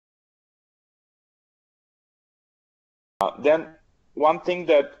Then one thing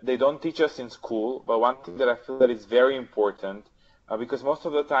that they don't teach us in school, but one thing that I feel that is very important, because most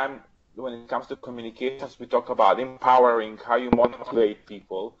of the time when it comes to communications, we talk about empowering, how you motivate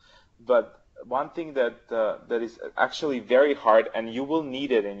people. But one thing that is actually very hard, and you will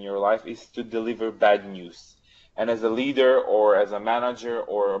need it in your life, is to deliver bad news. And as a leader or as a manager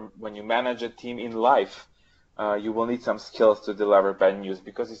or when you manage a team in life, you will need some skills to deliver bad news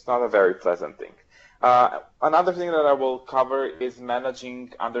because it's not a very pleasant thing. Another thing that I will cover is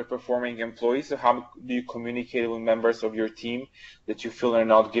managing underperforming employees. So how do you communicate with members of your team that you feel are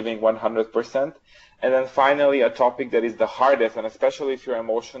not giving 100%? And then finally, a topic that is the hardest, and especially if you're an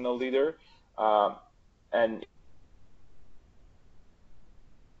emotional leader, and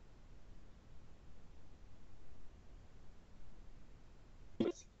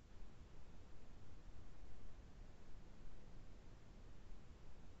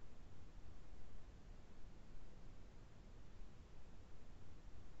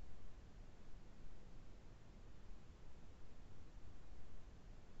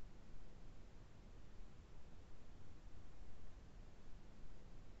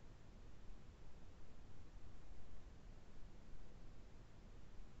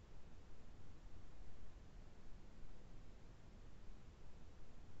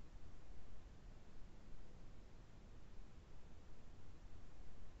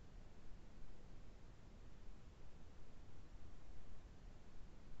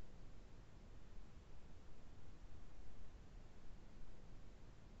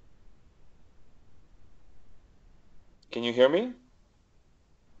can you hear me?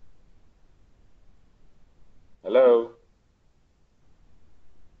 Hello?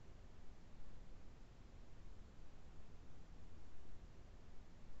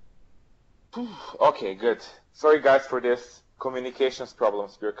 Okay, good. Sorry guys for this communications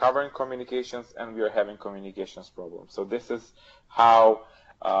problems. We're covering communications and we are having communications problems. So this is how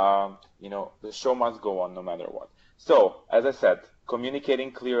the show must go on no matter what. So as I said,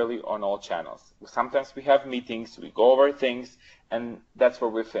 communicating clearly on all channels. Sometimes we have meetings, we go over things, and that's where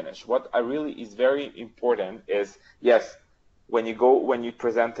we finish. What I really is very important is, yes, when you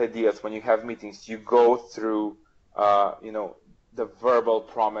present ideas, when you have meetings, you go through the verbal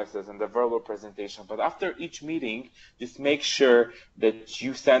promises and the verbal presentation. But after each meeting, just make sure that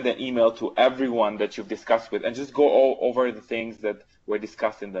you send an email to everyone that you've discussed with and just go all over the things that were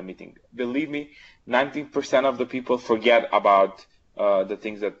discussed in the meeting. Believe me, 90% of the people forget about the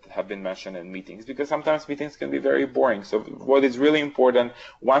things that have been mentioned in meetings, because sometimes meetings can be very boring. So what is really important,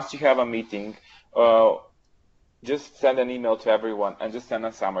 once you have a meeting, just send an email to everyone and just send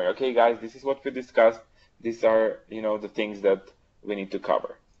a summary. Okay, guys, this is what we discussed. These are, the things that we need to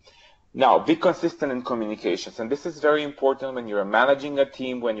cover. Now, be consistent in communications. And this is very important when you're managing a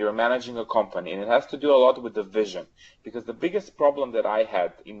team, when you're managing a company. And it has to do a lot with the vision. Because the biggest problem that I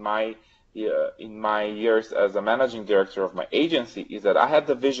had in my years as a managing director of my agency is that I had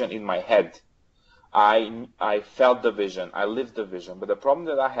the vision in my head. I felt the vision. I lived the vision. But the problem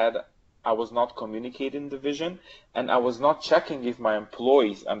that I had, I was not communicating the vision, and I was not checking if my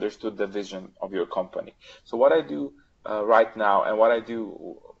employees understood the vision of your company. So what I do right now, and what I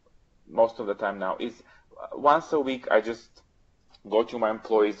do most of the time now, is once a week I just go to my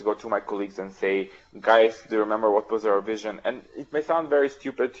employees, go to my colleagues and say, guys, do you remember what was our vision? And it may sound very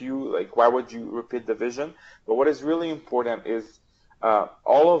stupid to you, like why would you repeat the vision? But what is really important is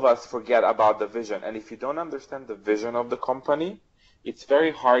all of us forget about the vision. And if you don't understand the vision of the company, it's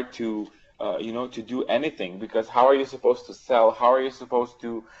very hard to to do anything, because how are you supposed to sell? How are you supposed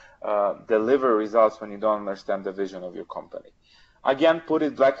to deliver results when you don't understand the vision of your company? Again, put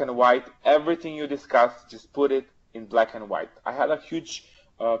it black and white. Everything you discuss, just put it in black and white. I had a huge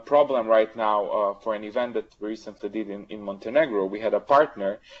problem right now for an event that we recently did in Montenegro. We had a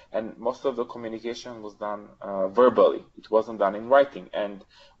partner, and most of the communication was done verbally. It wasn't done in writing. And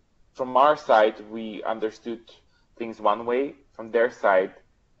from our side, we understood things one way. From their side,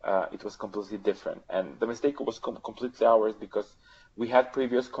 it was completely different. And the mistake was completely ours, because we had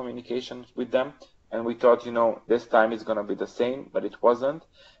previous communications with them, and we thought, this time it's going to be the same, but it wasn't.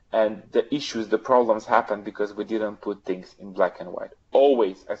 And the issues, the problems happened because we didn't put things in black and white.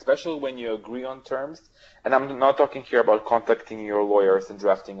 Always, especially when you agree on terms. And I'm not talking here about contacting your lawyers and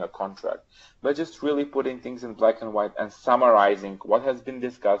drafting a contract, but just really putting things in black and white and summarizing what has been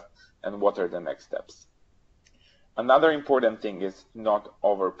discussed and what are the next steps. Another important thing is not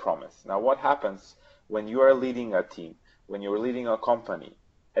overpromise. Now, what happens when you are leading a team, when you're leading a company?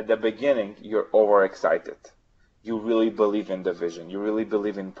 At the beginning, you're overexcited. You really believe in the vision. You really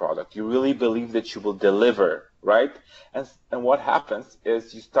believe in product. You really believe that you will deliver, right? And what happens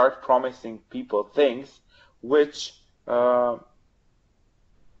is you start promising people things which uh,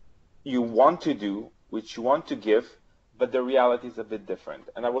 you want to do, which you want to give, but the reality is a bit different.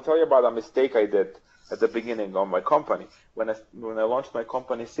 And I will tell you about a mistake I did at the beginning of my company. When I launched my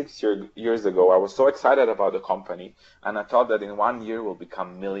company 6 years ago, I was so excited about the company, and I thought that in 1 year we'll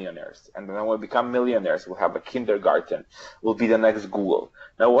become millionaires. And then when we become millionaires, we'll have a kindergarten, we'll be the next Google.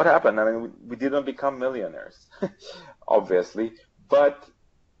 Now what happened? I mean, we didn't become millionaires, obviously, but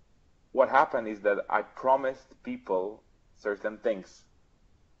what happened is that I promised people certain things,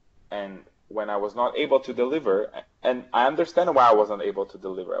 and when I was not able to deliver, and I understand why I wasn't able to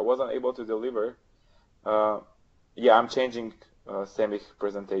deliver. I wasn't able to deliver. Yeah, I'm changing Semich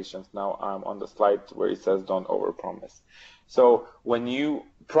presentations. Now I'm on the slide where it says don't overpromise. So when you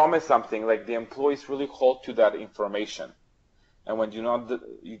promise something, like the employees really hold to that information. And when you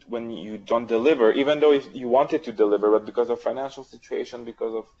don't deliver, even though if you wanted to deliver, but because of financial situation,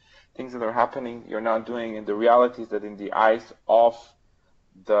 because of things that are happening, you're not doing it. The reality is that in the eyes of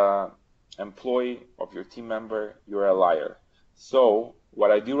the employee, of your team member, you're a liar. So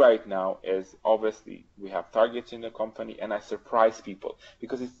what I do right now is, obviously we have targets in the company, and I surprise people,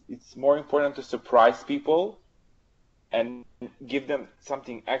 because it's more important to surprise people and give them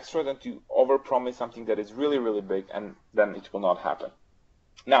something extra than to overpromise something that is really, really big, and then it will not happen.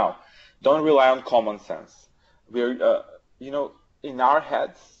 Now, don't rely on common sense. We're, in our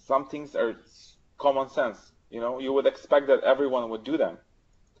heads, some things are common sense. You would expect that everyone would do them.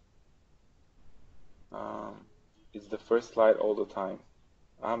 It's the first slide all the time.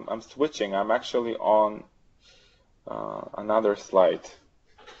 I'm switching. I'm actually on another slide.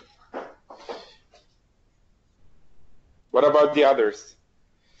 What about the others?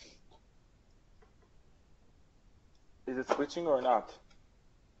 Is it switching or not?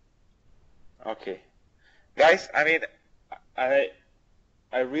 Okay. Guys, I mean,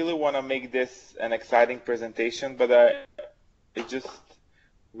 I really want to make this an exciting presentation, but it just,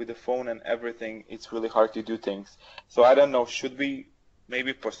 with the phone and everything, it's really hard to do things. So I don't know, should we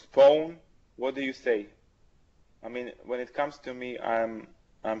maybe postpone? What do you say? I mean, when it comes to me, I'm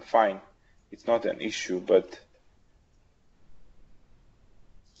fine. It's not an issue, but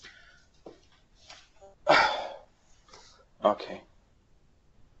okay.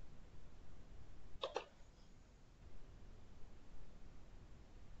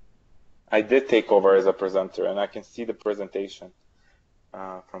 I did take over as a presenter, and I can see the presentation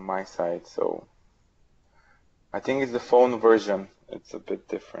from my side, so I think it's the phone version. It's a bit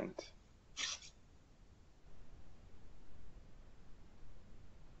different.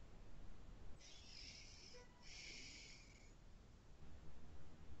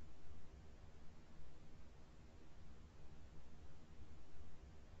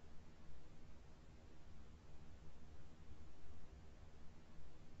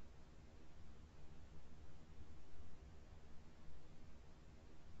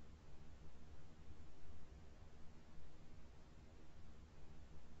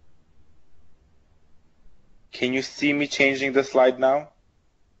 Can you see me changing the slide now?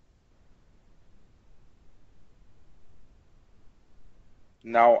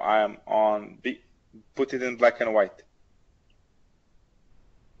 Now I'm on, put it in black and white.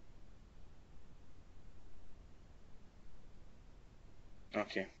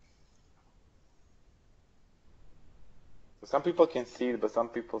 Okay. So some people can see it, but some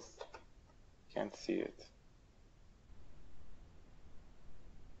people can't see it.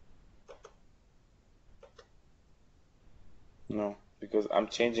 No, because I'm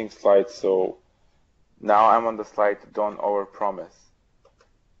changing slides, so now I'm on the slide don't overpromise.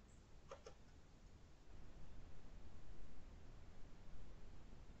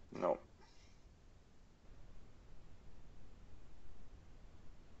 No.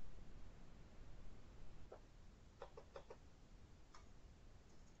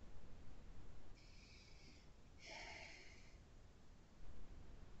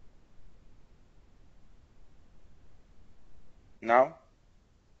 Now?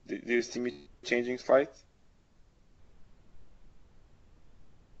 Do you see me changing slides?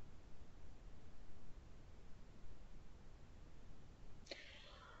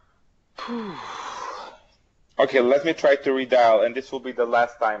 Okay, let me try to redial, and this will be the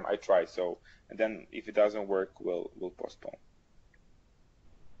last time I try. So, and then if it doesn't work, we'll postpone.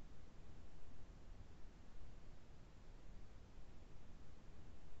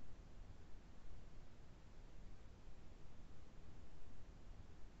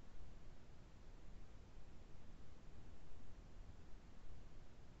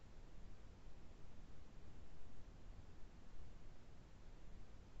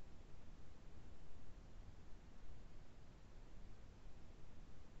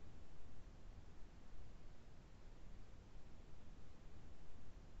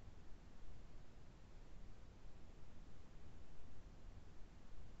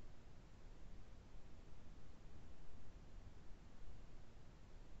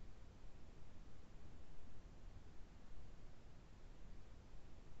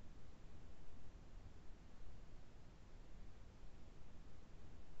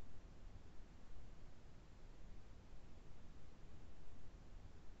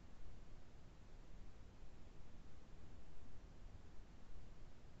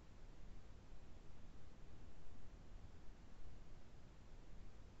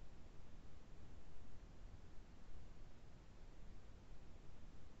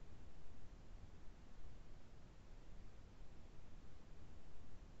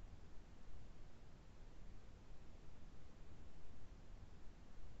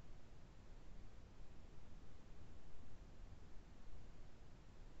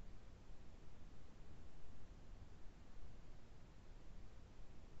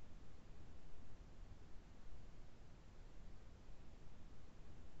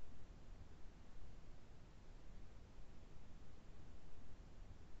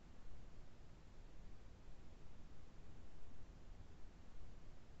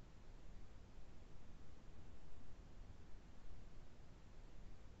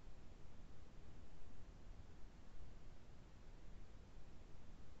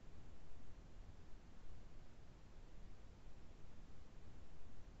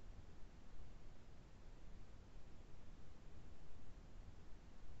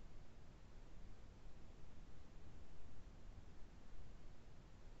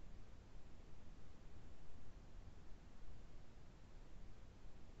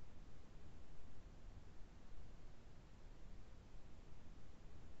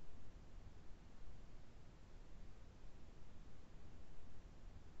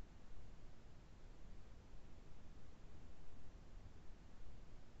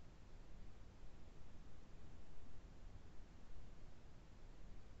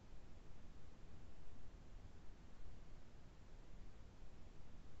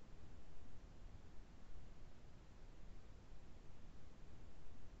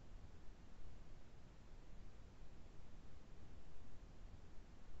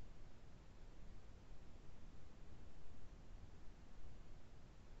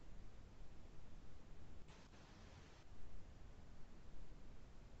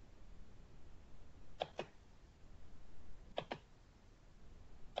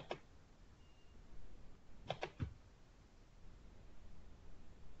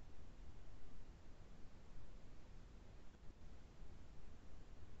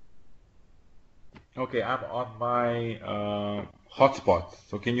 Okay, I'm on my hotspot.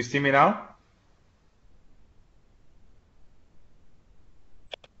 So can you see me now?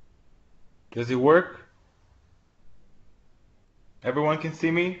 Does it work? Everyone can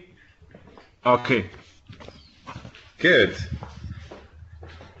see me? Okay, good.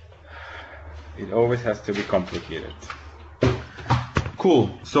 It always has to be complicated.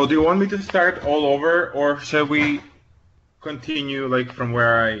 Cool. So do you want me to start all over, or shall we continue like from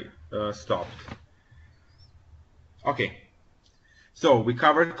where I stopped? Okay. So we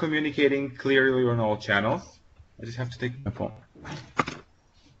covered communicating clearly on all channels. I just have to take my phone.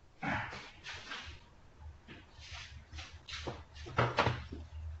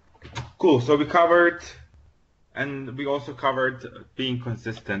 Cool. So we covered, and we also covered being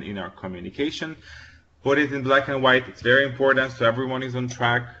consistent in our communication. Put it in black and white. It's very important so everyone is on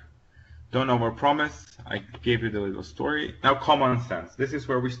track. Don't overpromise. I gave you the little story. Now, common sense. This is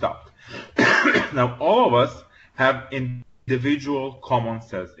where we stopped. Now, all of us have individual common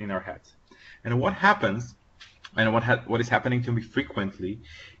sense in our heads. And what happens, and what is happening to me frequently,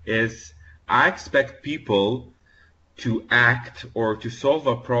 is I expect people to act or to solve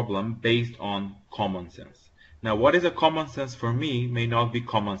a problem based on common sense. Now, what is a common sense for me may not be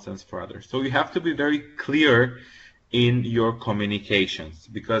common sense for others. So you have to be very clear in your communications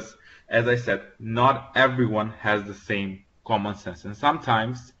because, as I said, not everyone has the same common sense. And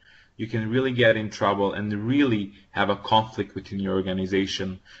sometimes you can really get in trouble and really have a conflict within your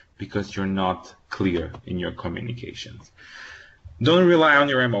organization because you're not clear in your communications. Don't rely on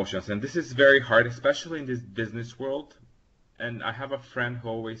your emotions. And this is very hard, especially in this business world. And I have a friend who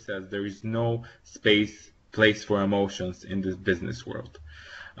always says there is no place for emotions in this business world.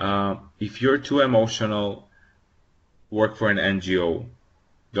 If you're too emotional, work for an NGO.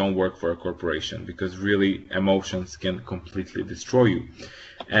 Don't work for a corporation because really emotions can completely destroy you.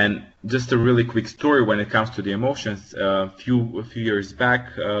 And just a really quick story when it comes to the emotions. A few years back,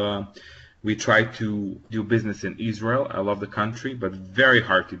 we tried to do business in Israel. I love the country, but very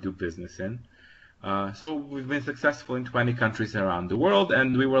hard to do business in. So we've been successful in 20 countries around the world,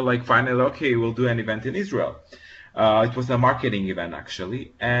 and we were like, finally, okay, we'll do an event in Israel. It was a marketing event,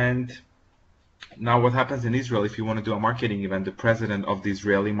 actually. And now what happens in Israel, if you want to do a marketing event, the president of the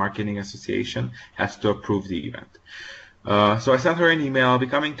Israeli Marketing Association has to approve the event. So I sent her an email, I'll be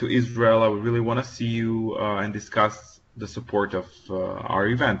coming to Israel, I would really want to see you and discuss the support of our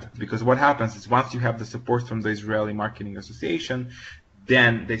event. Because what happens is once you have the support from the Israeli Marketing Association,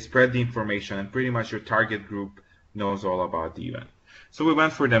 then they spread the information and pretty much your target group knows all about the event. So we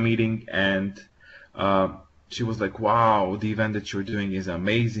went for the meeting and she was like, wow, the event that you're doing is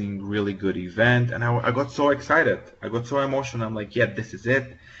amazing, really good event. And I got so excited. I got so emotional. I'm like, yeah, this is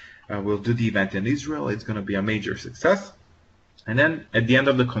it. We'll do the event in Israel. It's going to be a major success. And then at the end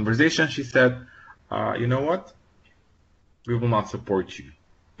of the conversation, she said, you know what? We will not support you.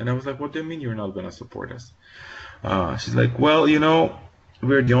 And I was like, what do you mean you're not going to support us? She's like, well, you know,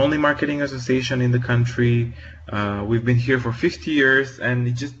 we're the only marketing association in the country. We've been here for 50 years, and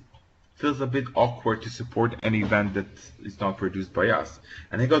it just feels a bit awkward to support an event that is not produced by us.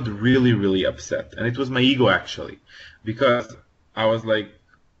 And I got really, really upset. And it was my ego, actually, because I was like,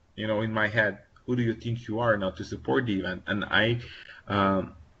 you know, in my head, who do you think you are not to support the event? And I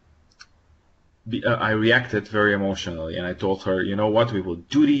reacted very emotionally, and I told her, you know what, we will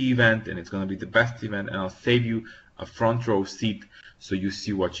do the event, and it's going to be the best event, and I'll save you a front row seat so you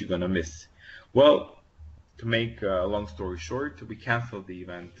see what you're going to miss. Well, to make a long story short, we canceled the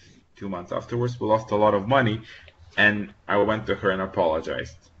event 2 months afterwards. We lost a lot of money, and I went to her and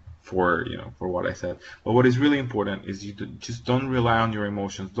apologized for what I said. But what is really important is you just don't rely on your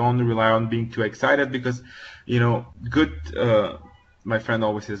emotions. Don't rely on being too excited because, you know, my friend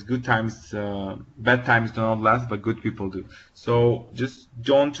always says, good times, bad times do not last, but good people do. So just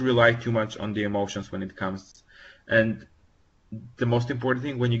don't rely too much on the emotions when it comes. And the most important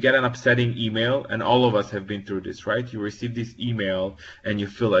thing, when you get an upsetting email, and all of us have been through this, right? You receive this email and you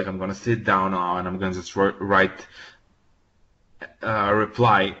feel like, I'm going to sit down now and I'm going to just write a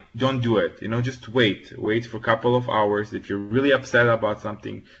reply. Don't do it. You know, just wait for a couple of hours. If you're really upset about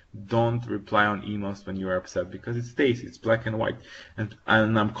something, don't reply on emails when you're upset because it stays. It's black and white. And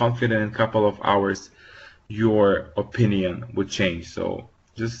I'm confident in a couple of hours your opinion would change. So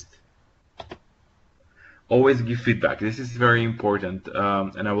just always give feedback. This is very important,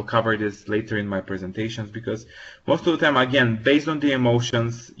 and I will cover this later in my presentations because most of the time, again, based on the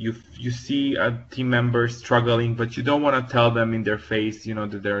emotions, you see a team member struggling, but you don't want to tell them in their face, you know,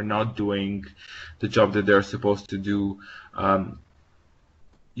 that they're not doing the job that they're supposed to do.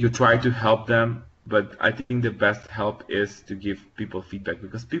 You try to help them but I think the best help is to give people feedback,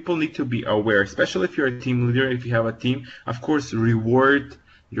 because people need to be aware, especially if you're a team leader. If you have a team, of course, reward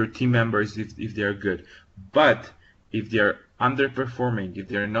your team members if they're good. But if they're underperforming, if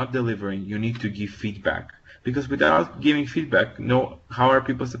they're not delivering, you need to give feedback. Because without giving feedback, how are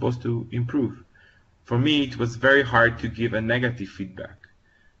people supposed to improve? For me, it was very hard to give a negative feedback.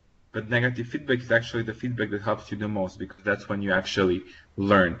 But negative feedback is actually the feedback that helps you the most, because that's when you actually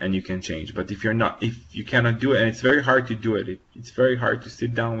learn and you can change. But if you cannot do it, and it's very hard to do it, it's very hard to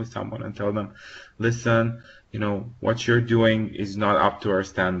sit down with someone and tell them, listen, what you're doing is not up to our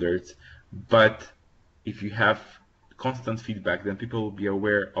standards. But if you have constant feedback, then people will be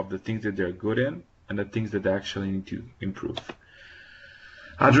aware of the things that they're good in and the things that they actually need to improve.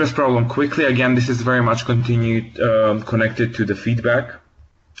 Address problem quickly. Again, this is very much connected to the feedback.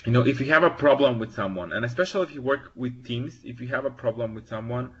 If you have a problem with someone, and especially if you work with teams, if you have a problem with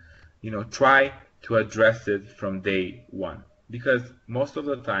someone, try to address it from day one. Because most of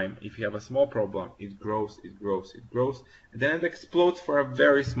the time, if you have a small problem, it grows, it grows, it grows, and then it explodes for a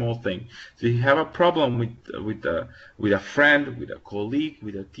very small thing. So if you have a problem with a friend, with a colleague,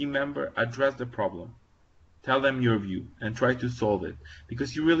 with a team member, address the problem. Tell them your view and try to solve it,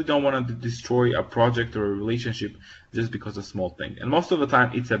 because you really don't want to destroy a project or a relationship just because of a small thing. And most of the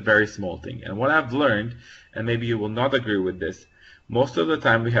time, it's a very small thing. And what I've learned, and maybe you will not agree with this, most of the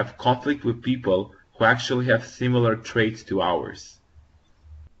time we have conflict with people who actually have similar traits to ours.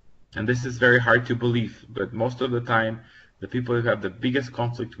 And this is very hard to believe, but most of the time, the people you have the biggest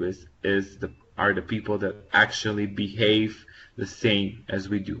conflict with are the people that actually behave the same as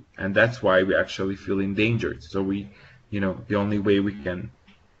we do, and that's why we actually feel endangered. So the only way we can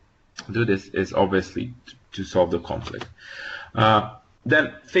do this is obviously to solve the conflict.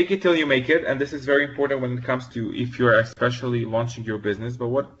 Then fake it till you make it, and this is very important when it comes to if you're especially launching your business. But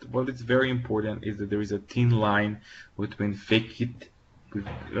what is very important is that there is a thin line between fake it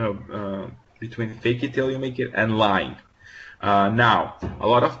till you make it and lying. Now, a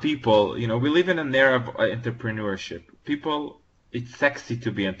lot of people, we live in an era of entrepreneurship. It's sexy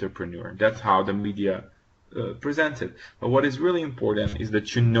to be entrepreneur. That's how the media presents it. But what is really important is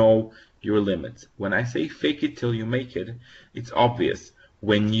that you know your limits. When I say fake it till you make it, it's obvious.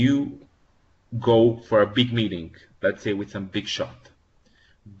 When you go for a big meeting, let's say with some big shot,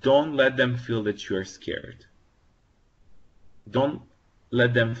 don't let them feel that you're scared. Don't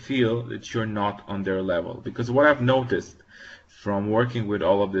let them feel that you're not on their level. Because what I've noticed from working with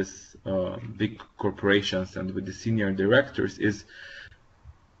all of these big corporations and with the senior directors is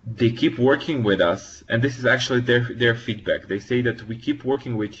they keep working with us, and this is actually their feedback. They say that we keep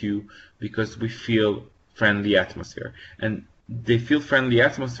working with you because we feel friendly atmosphere, and they feel friendly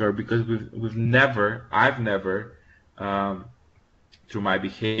atmosphere because I've never through my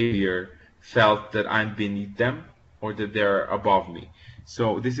behavior felt that I'm beneath them or that they're above me.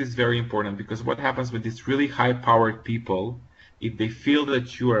 So this is very important, because what happens with these really high-powered people, if they feel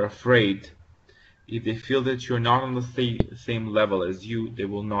that you are afraid, if they feel that you're not on the same level as you, they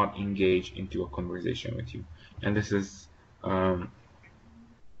will not engage into a conversation with you. And this is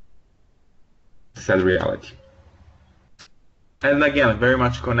sad reality. And again, very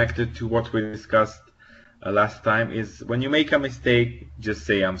much connected to what we discussed last time, is when you make a mistake, just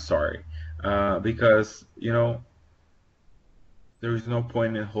say I'm sorry. Because, there is no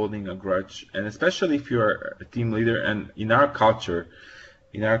point in holding a grudge, and especially if you're a team leader. And in our culture,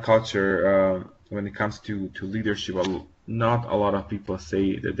 when it comes to leadership, not a lot of people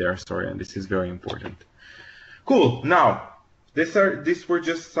say that they are sorry, and this is very important. Cool. Now, these were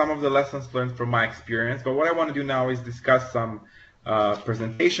just some of the lessons learned from my experience. But what I want to do now is discuss some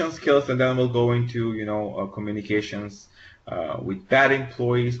presentation skills, and then we'll go into communications with bad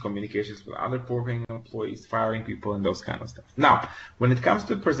employees, communications with underperforming employees, firing people, and those kind of stuff. Now, when it comes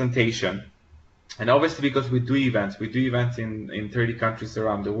to presentation, and obviously because we do events in 30 countries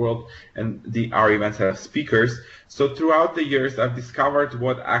around the world, and our events have speakers. So throughout the years, I've discovered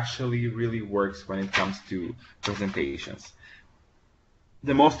what actually really works when it comes to presentations.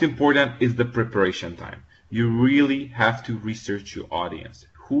 The most important is the preparation time. You really have to research your audience.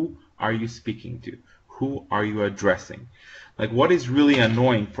 Who are you speaking to? Who are you addressing? Like, what is really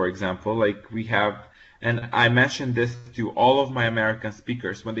annoying, for example, like we have, and I mentioned this to all of my American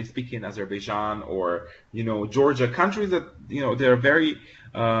speakers when they speak in Azerbaijan or, Georgia, countries that, they're very,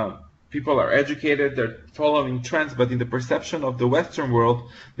 people are educated, they're following trends, but in the perception of the Western world,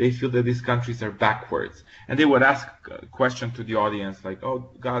 they feel that these countries are backwards. And they would ask a question to the audience like, oh,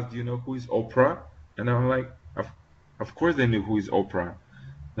 guys, do you know who is Oprah? And I'm like, of course they knew who is Oprah.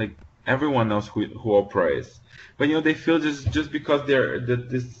 Like, everyone knows who Oprah is. But, they feel just because they're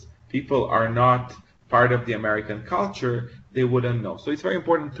this people are not part of the American culture, they wouldn't know. So it's very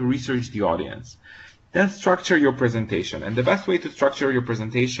important to research the audience. Then structure your presentation. And the best way to structure your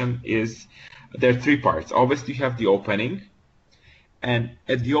presentation is, there are three parts. Obviously, you have the opening. And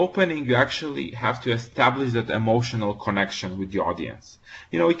at the opening, you actually have to establish that emotional connection with the audience.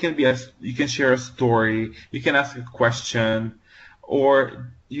 You know, it can be you can share a story, you can ask a question,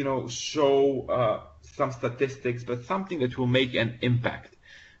 or, you know, show some statistics, but something that will make an impact.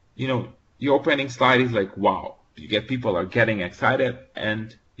 You know, the opening slide is like, wow, you get people are getting excited,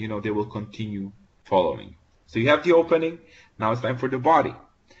 and, you know, they will continue following. So you have the opening. Now it's time for the body.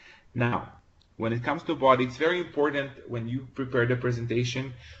 Now, when it comes to body, it's very important when you prepare the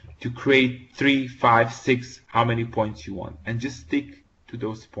presentation to create 3, 5, 6, how many points you want, and just stick to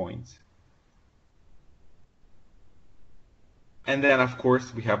those points. And then, of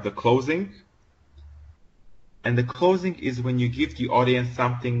course, we have the closing. And the closing is when you give the audience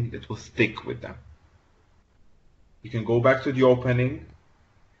something that will stick with them. You can go back to the opening,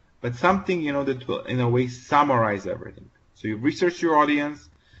 but something, you know, that will, in a way, summarize everything. So you've researched your audience,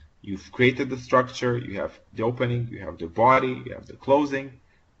 you've created the structure, you have the opening, you have the body, you have the closing,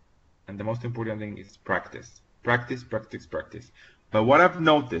 and the most important thing is practice. Practice, practice, practice. But what I've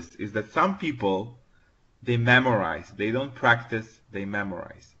noticed is that some people, they memorize. They don't practice, they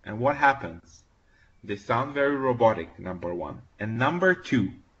memorize. And what happens? They sound very robotic, number one. And number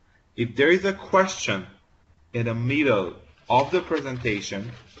two, if there is a question in the middle of the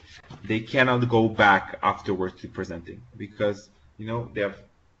presentation, they cannot go back afterwards to presenting, because, you know, they have,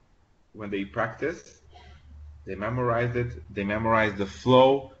 when they practice, they memorize it, they memorize the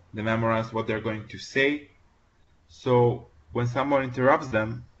flow, they memorize what they're going to say. So when someone interrupts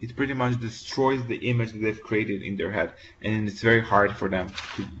them, it pretty much destroys the image that they've created in their head, and it's very hard for them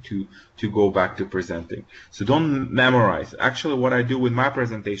to go back to presenting. So don't memorize. Actually, what I do with my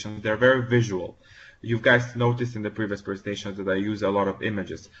presentations, they're very visual. You guys noticed in the previous presentations that I use a lot of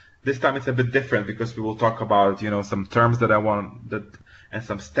images. This time it's a bit different, because we will talk about, you know, some terms that I want, that, and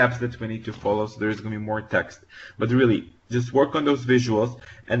some steps that we need to follow, so there's going to be more text. But really, just work on those visuals.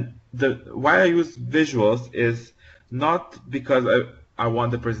 And why I use visuals is not because I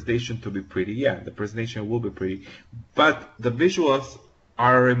want the presentation to be pretty. Yeah, the presentation will be pretty. But the visuals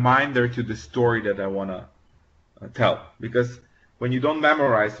are a reminder to the story that I want to tell. Because when you don't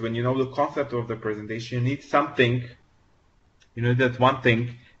memorize, when you know the concept of the presentation, you need something, you know, that one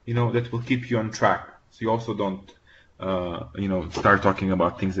thing, you know, that will keep you on track. So you also don't, you know, start talking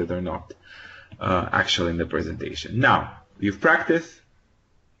about things that are not actually in the presentation. Now, you've practiced,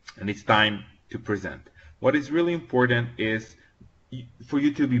 and it's time to present. What is really important is for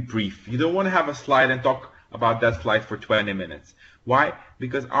you to be brief. You don't want to have a slide and talk about that slide for 20 minutes. Why?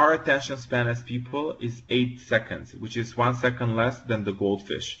 Because our attention span as people is 8 seconds, which is 1 second less than the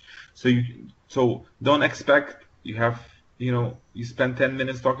goldfish. So don't expect you have, you know, you spend 10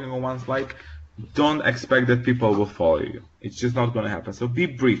 minutes talking on one slide. Don't expect that people will follow you. It's just not going to happen. So be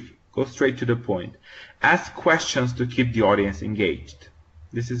brief. Go straight to the point. Ask questions to keep the audience engaged.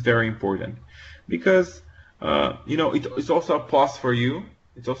 This is very important, because you know, it's also a pause for you.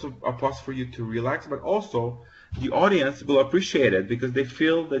 It's also a pause for you to relax, but also the audience will appreciate it, because they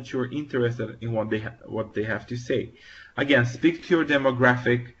feel that you're interested in what they have to say. Again, speak to your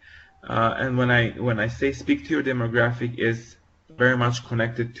demographic, and when I say speak to your demographic, is very much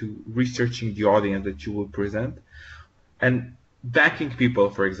connected to researching the audience that you will present, and backing people.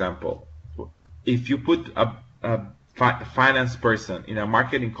 For example, if you put a finance person in a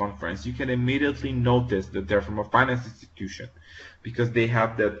marketing conference, you can immediately notice that they're from a finance institution, because they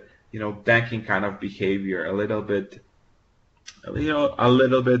have that, you know, banking kind of behavior, a little bit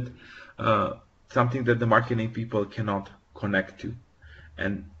something that the marketing people cannot connect to.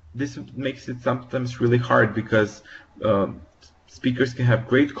 And this makes it sometimes really hard, because speakers can have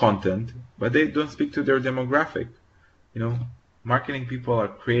great content, but they don't speak to their demographic. You know, marketing people are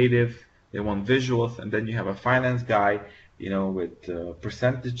creative, they want visuals, and then you have a finance guy, you know, with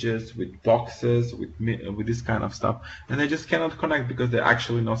percentages, with boxes, with this kind of stuff, and they just cannot connect, because they're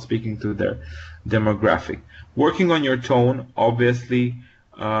actually not speaking to their demographic. Working on your tone, obviously,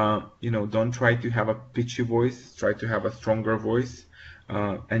 you know, don't try to have a pitchy voice, try to have a stronger voice,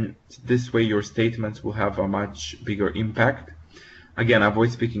 and this way your statements will have a much bigger impact. Again,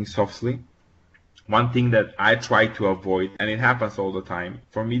 avoid speaking softly. One thing that I try to avoid, and it happens all the time,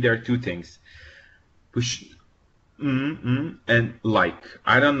 for me there are two things: push and like.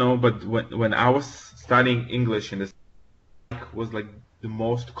 I don't know, but when I was studying English, in this, like was like the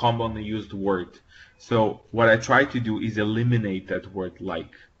most commonly used word. So what I try to do is eliminate that word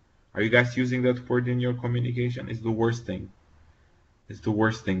like. Are you guys using that word in your communication? It's the worst thing. It's the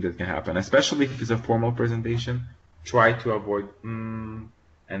worst thing that can happen, especially if it's a formal presentation. Try to avoid and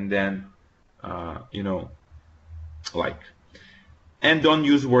then you know, like, and don't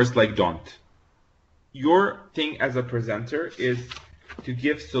use words like don't. Your thing as a presenter is to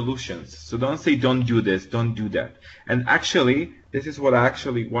give solutions. So don't say don't do this, don't do that. And actually, this is what I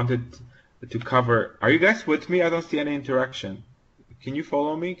actually wanted to cover. Are you guys with me? I don't see any interaction. Can you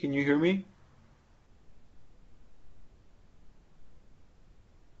follow me? Can you hear me?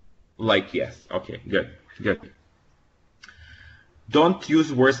 Like yes. Okay, good, good. Don't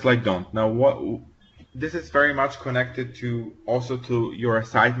use words like don't. Now what? This is very much connected to also to your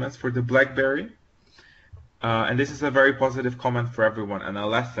assignments for the BlackBerry. And this is a very positive comment for everyone and a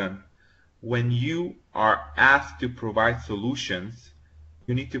lesson. When you are asked to provide solutions,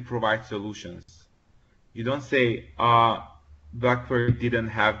 you need to provide solutions. You don't say, BlackBerry didn't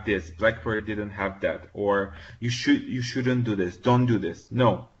have this, BlackBerry didn't have that, or you shouldn't do this, don't do this.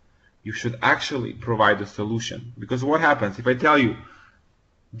 No, you should actually provide a solution. Because what happens if I tell you,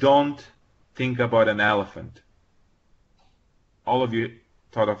 don't think about an elephant? All of you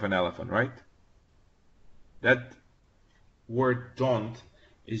thought of an elephant, right? That word don't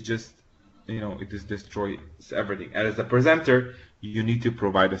is just, you know, it just destroys everything. And as a presenter, you need to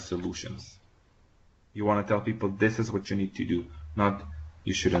provide the solutions. You want to tell people this is what you need to do, not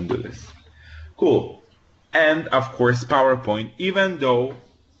you shouldn't do this. Cool. And of course, PowerPoint, even though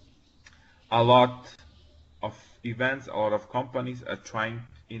a lot of events, a lot of companies are trying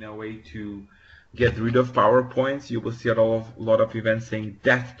in a way to get rid of PowerPoints, you will see a lot of events saying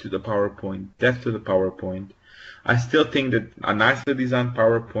death to the PowerPoint, death to the PowerPoint. I still think that a nicely designed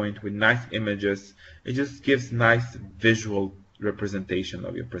PowerPoint with nice images, it just gives nice visual representation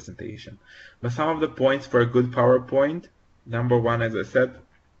of your presentation. But some of the points for a good PowerPoint, number one, as I said,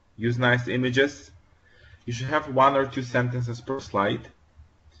 use nice images. You should have 1 or 2 sentences per slide.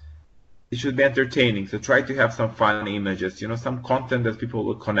 It should be entertaining, so try to have some fun images, you know, some content that people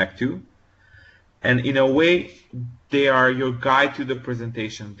will connect to. And in a way, they are your guide to the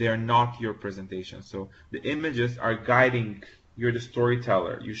presentation. They are not your presentation. So the images are guiding. You're the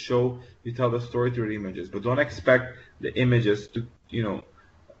storyteller. You tell the story through the images, but don't expect the images to, you know,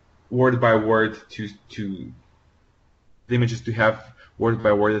 word by word the images to have word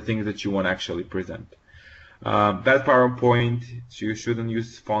by word the things that you want to actually present. That PowerPoint, you shouldn't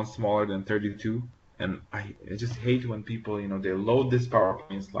use fonts smaller than 32. And I just hate when people, you know, they load this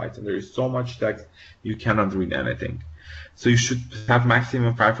PowerPoint slides and there is so much text you cannot read anything. So you should have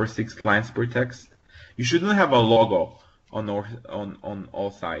maximum 5 or 6 lines per text. You shouldn't have a logo on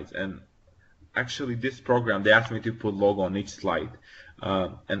all sides. And actually, this program, they asked me to put logo on each slide.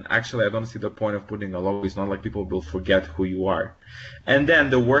 And actually, I don't see the point of putting a logo. It's not like people will forget who you are. And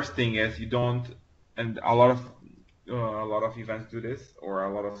then the worst thing is you don't, and a lot of events do this, or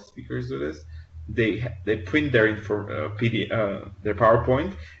a lot of speakers do this. They print their their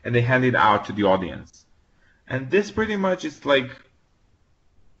PowerPoint and they hand it out to the audience. And this pretty much is like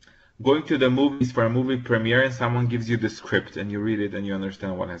going to the movies for a movie premiere and someone gives you the script and you read it and you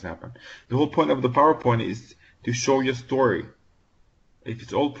understand what has happened. The whole point of the PowerPoint is to show your story. If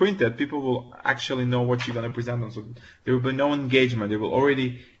it's all printed, people will actually know what you're going to present them. So there will be no engagement. They will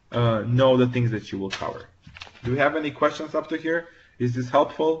already know the things that you will cover. Do we have any questions up to here? Is this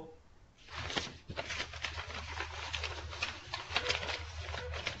helpful?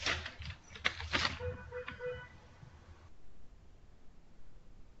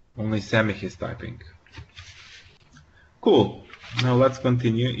 Only Samik is typing. Cool. Now let's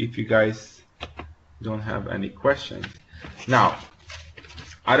continue if you guys don't have any questions. Now,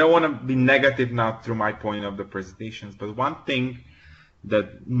 I don't want to be negative now through my point of the presentations, but one thing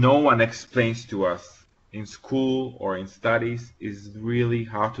that no one explains to us in school or in studies is really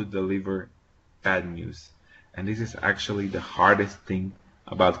how to deliver bad news. And this is actually the hardest thing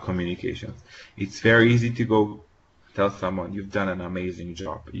about communications. It's very easy to go tell someone you've done an amazing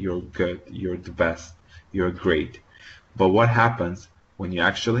job, you're good, you're the best, you're great. But what happens when you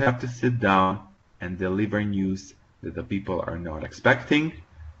actually have to sit down and deliver news that the people are not expecting,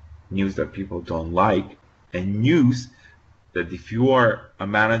 news that people don't like, and news that if you are a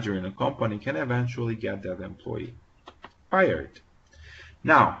manager in a company can eventually get that employee fired.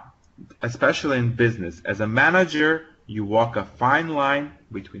 Now, especially in business, as a manager, you walk a fine line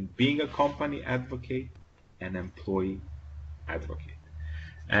between being a company advocate and employee advocate.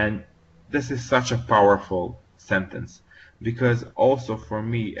 And this is such a powerful sentence because also for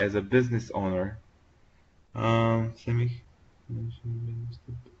me as a business owner, this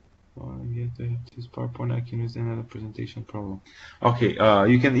PowerPoint I can use another presentation problem. Okay,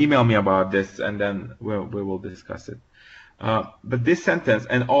 you can email me about this and then we will discuss it. But this sentence,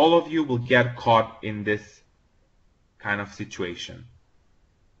 and all of you will get caught in this kind of situation,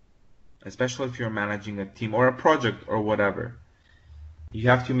 especially if you're managing a team or a project or whatever. You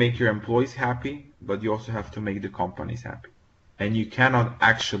have to make your employees happy, but you also have to make the companies happy. And you cannot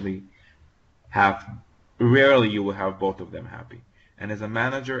actually have, rarely you will have both of them happy. And as a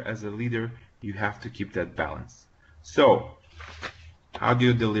manager, as a leader, you have to keep that balance. So, how do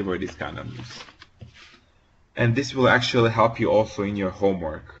you deliver this kind of news? And this will actually help you also in your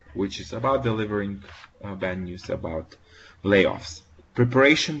homework, which is about delivering bad news about layoffs.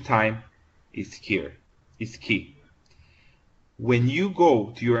 Preparation time is key. When you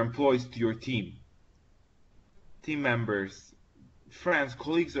go to your employees, to your team members, friends,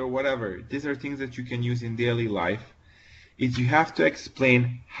 colleagues, or whatever, these are things that you can use in daily life, is you have to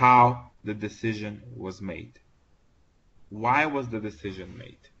explain how the decision was made. Why was the decision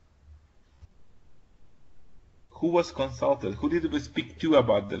made? Who was consulted? Who did we speak to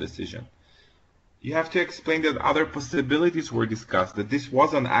about the decision? You have to explain that other possibilities were discussed, that this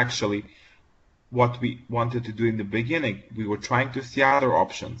wasn't actually what we wanted to do in the beginning. We were trying to see other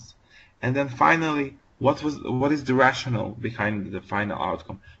options. And then finally, what is the rationale behind the final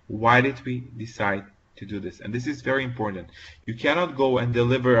outcome? Why did we decide to do this? And this is very important. You cannot go and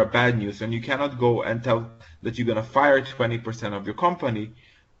deliver a bad news, and you cannot go and tell that you're going to fire 20% of your company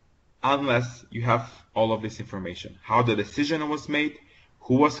unless you have all of this information. How the decision was made,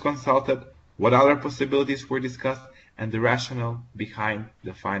 who was consulted, what other possibilities were discussed, and the rationale behind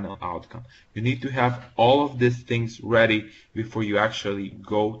the final outcome. You need to have all of these things ready before you actually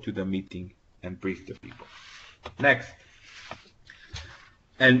go to the meeting and brief the people. Next,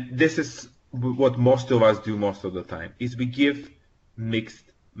 and this is what most of us do most of the time, is we give mixed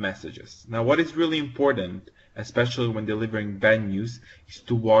messages. Now, what is really important, especially when delivering bad news, is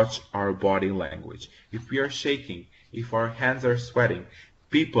to watch our body language. If we are shaking, if our hands are sweating,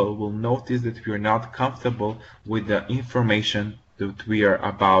 people will notice that we are not comfortable with the information that we are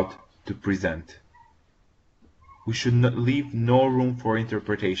about to present. We should not leave no room for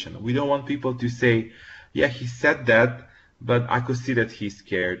interpretation. We don't want people to say, yeah, he said that, but I could see that he's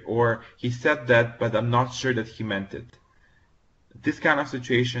scared, or he said that, but I'm not sure that he meant it. This kind of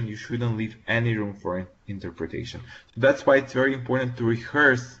situation, you shouldn't leave any room for interpretation. So that's why it's very important to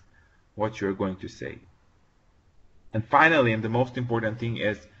rehearse what you're going to say. And finally, and the most important thing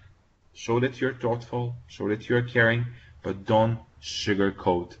is, show that you're thoughtful, show that you're caring, but don't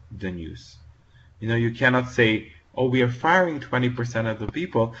sugarcoat the news. You cannot say, oh, we are firing 20% of the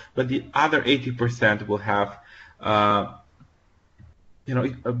people, but the other 80% will have,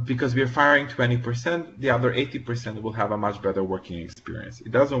 because we are firing 20%, the other 80% will have a much better working experience.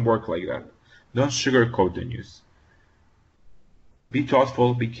 It doesn't work like that. Don't sugarcoat the news. Be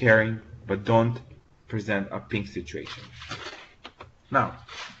thoughtful, be caring, but don't present a pink situation. Now,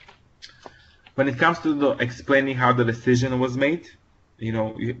 when it comes to explaining how the decision was made,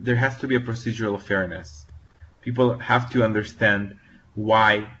 there has to be a procedural fairness. People have to understand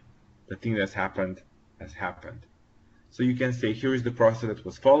why the thing that's happened has happened. So you can say, here is the process that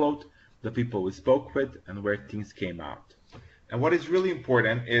was followed, the people we spoke with, and where things came out. And what is really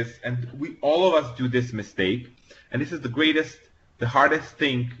important is, and all of us do this mistake, and this is the hardest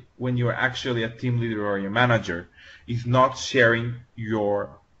thing when you're actually a team leader or a manager, is not sharing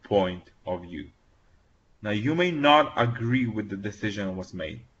your point of view. Now, you may not agree with the decision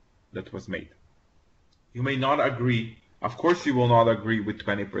that was made. You may not agree, of course you will not agree with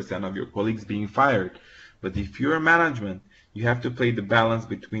 20% of your colleagues being fired, but if you're management, you have to play the balance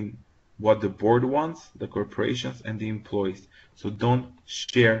between what the board wants, the corporations, and the employees. So don't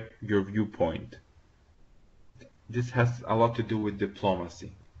share your viewpoint. This has a lot to do with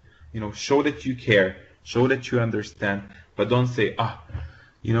diplomacy. Show that you care, show that you understand, but don't say,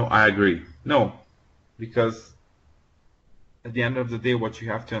 I agree. No, because at the end of the day, what you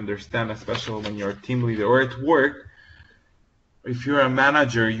have to understand, especially when you're a team leader or at work, if you're a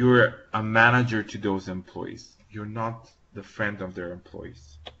manager to those employees. You're not the friend of their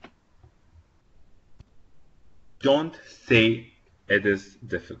employees. Don't say it is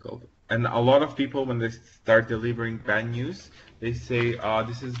difficult. And a lot of people, when they start delivering bad news, they say,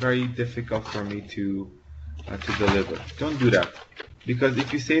 this is very difficult for me to deliver. Don't do that. Because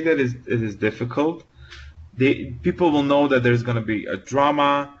if you say that it is difficult, people will know that there's going to be a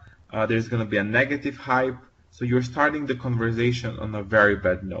drama, there's going to be a negative hype. So you're starting the conversation on a very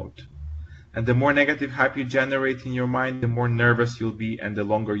bad note. And the more negative hype you generate in your mind, the more nervous you'll be and the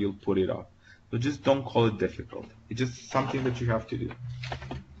longer you'll put it off. So just don't call it difficult. It's just something that you have to do.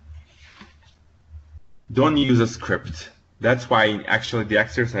 Don't use a script. That's why actually the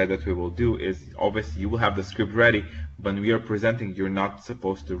exercise that we will do is, obviously you will have the script ready, when we are presenting, you're not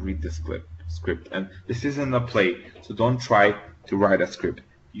supposed to read the script. And this isn't a play, so don't try to write a script.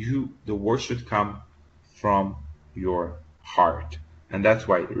 The words should come from your heart. And that's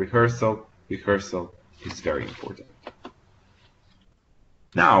why rehearsal is very important.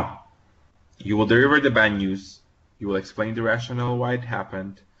 Now, you will deliver the bad news. You will explain the rationale why it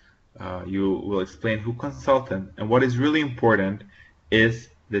happened. You will explain who consulted. And what is really important is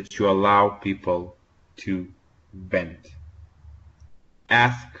that you allow people to vent.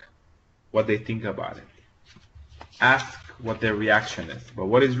 Ask what they think about it. Ask what their reaction is. But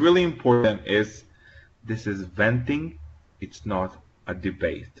what is really important is this is venting. It's not a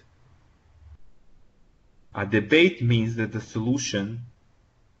debate. A debate means that the solution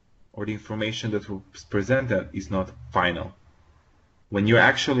or the information that was presented is not final. When you're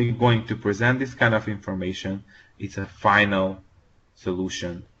actually going to present this kind of information, it's a final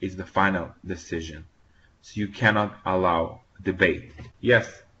solution, it's the final decision. So you cannot allow debate. Yes,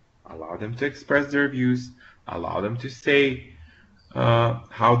 allow them to express their views, allow them to say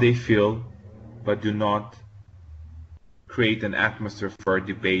how they feel, but do not create an atmosphere for a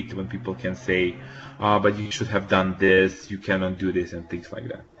debate when people can say, but you should have done this, you cannot do this, and things like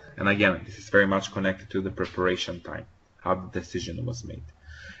that. And again, this is very much connected to the preparation time, how the decision was made.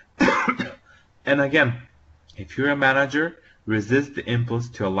 And again, if you're a manager, resist the impulse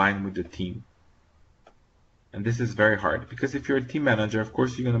to align with the team. And this is very hard, because if you're a team manager, of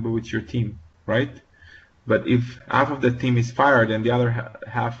course you're going to be with your team, right? But if half of the team is fired and the other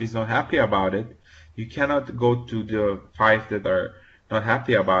half is not happy about it, you cannot go to the 5 that are not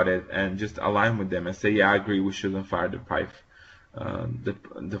happy about it and just align with them and say, yeah, I agree, we shouldn't fire the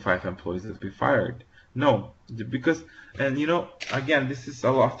 5 employees that we fired. No, because, and you know, again, this is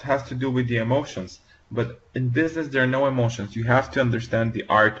a lot has to do with the emotions. But in business, there are no emotions. You have to understand the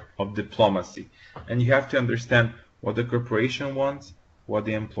art of diplomacy. And you have to understand what the corporation wants, what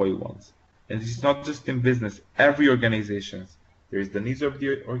the employee wants. And this is not just in business. Every organization, there is the needs of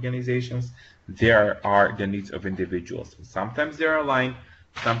the organizations. There are the needs of individuals. Sometimes they're aligned.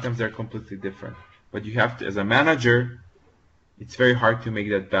 Sometimes they're completely different. But you have to, as a manager, it's very hard to make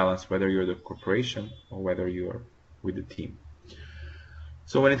that balance, whether you're the corporation or whether you're with the team.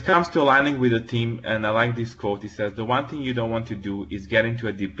 So when it comes to aligning with the team, and I like this quote, it says, the one thing you don't want to do is get into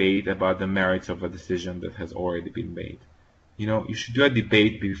a debate about the merits of a decision that has already been made. You know, you should do a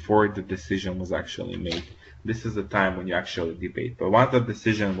debate before the decision was actually made. This is the time when you actually debate. But once the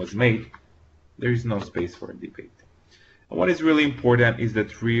decision was made, there is no space for a debate. And what is really important is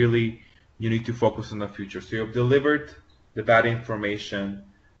that really you need to focus on the future. So you've delivered the bad information,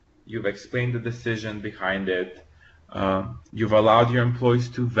 you've explained the decision behind it, you've allowed your employees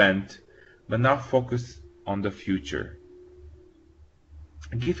to vent, but now focus on the future.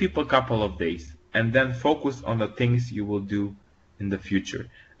 Give people a couple of days and then focus on the things you will do in the future.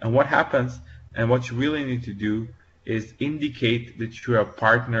 And what happens, and what you really need to do, is indicate that you're a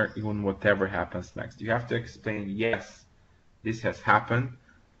partner in whatever happens next. You have to explain, yes, this has happened.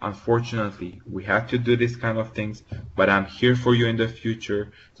 Unfortunately, we had to do this kind of things, but I'm here for you in the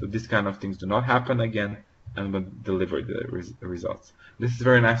future, so this kind of things do not happen again, and we'll deliver the results. This is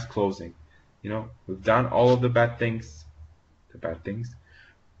very nice closing. You know, we've done all of the bad things,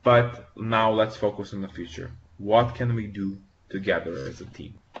 but now let's focus on the future. What can we do together as a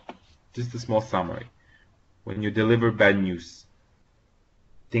team? Just a small summary. When you deliver bad news,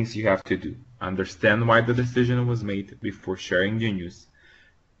 things you have to do. Understand why the decision was made before sharing the news.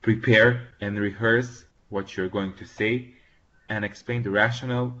 Prepare and rehearse what you're going to say, and explain the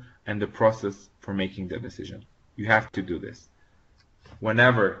rationale and the process for making the decision. You have to do this.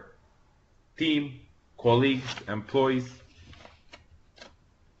 Whenever team, colleagues, employees...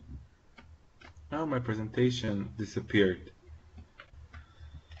 Oh, my presentation disappeared.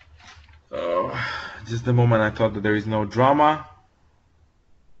 Oh, just the moment I thought that there is no drama.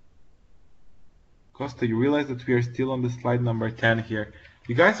 Costa, you realize that we are still on the slide number 10 here.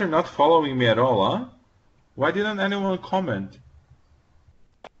 You guys are not following me at all, huh? Why didn't anyone comment?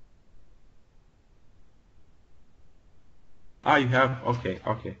 Ah, you have? Okay.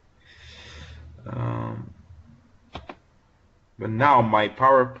 But now my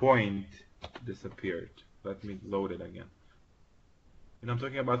PowerPoint disappeared. Let me load it again. And I'm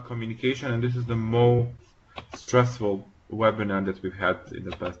talking about communication, and this is the most stressful webinar that we've had in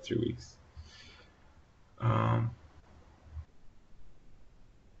the past 3 weeks.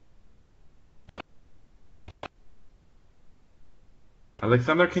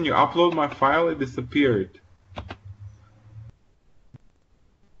 Alexander, can you upload my file? It disappeared.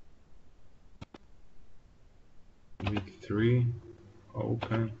 Week 3,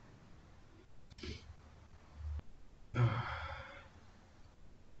 open.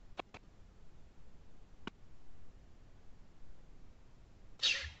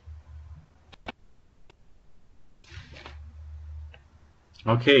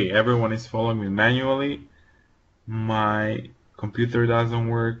 Okay, everyone is following me manually. My computer doesn't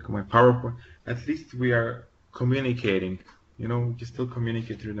work, my PowerPoint. At least we are communicating. You know, we can still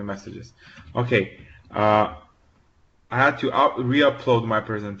communicate through the messages. Okay, I had to re-upload my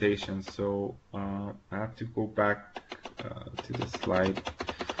presentation, so I have to go back to the slide.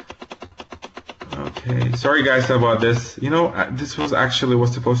 Okay, sorry guys about this. You know, this was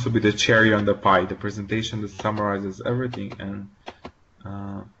supposed to be the cherry on the pie, the presentation that summarizes everything. And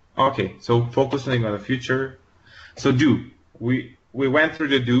okay, so focusing on the future. So we went through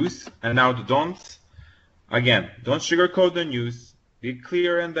the do's and now the don'ts. Again, don't sugarcoat the news. Be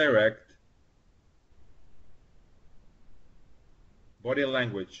clear and direct. Body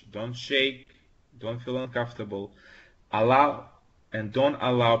language, don't shake, don't feel uncomfortable. Don't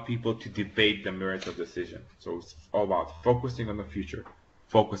allow people to debate the merits of decision. So it's all about focusing on the future,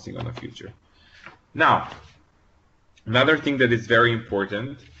 focusing on the future. Now, another thing that is very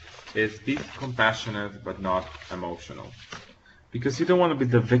important is be compassionate but not emotional. Because you don't want to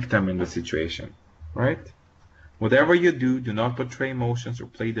be the victim in the situation, right? Whatever you do, do not portray emotions or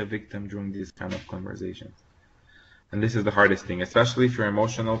play the victim during these kind of conversations. And this is the hardest thing, especially if you're an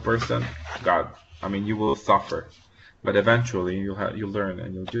emotional person. God, I mean, you will suffer. But eventually, you'll learn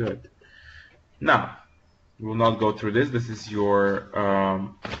and you'll do it. Now, we will not go through this. This is your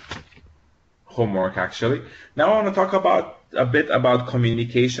homework, actually. Now, I want to talk a bit about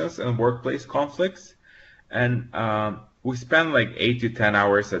communications and workplace conflicts. And we spend like 8 to 10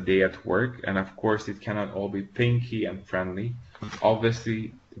 hours a day at work. And of course, it cannot all be pinky and friendly.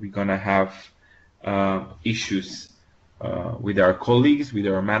 Obviously, we're going to have issues with our colleagues, with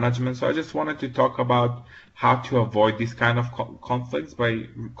our management. So I just wanted to talk about how to avoid these kind of conflicts by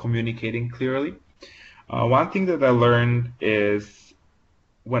communicating clearly. One thing that I learned is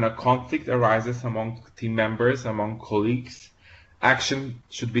when a conflict arises among team members, among colleagues, action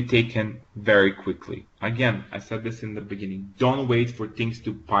should be taken very quickly. Again, I said this in the beginning, don't wait for things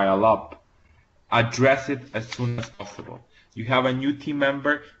to pile up. Address it as soon as possible. You have a new team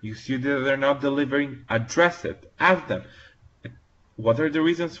member, you see that they're not delivering, address it. Ask them, what are the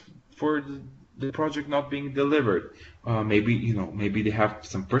reasons for the project not being delivered? Maybe they have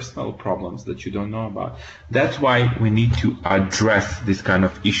some personal problems that you don't know about. That's why we need to address these kind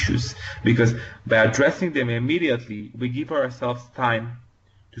of issues, because by addressing them immediately, we give ourselves time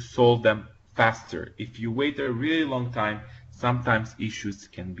to solve them faster. If you wait a really long time, sometimes issues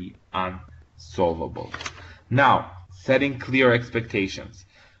can be unsolvable. Now, setting clear expectations.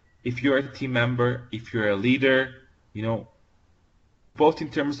 If you're a team member, if you're a leader, both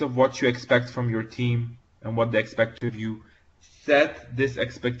in terms of what you expect from your team and what they expect of you, set these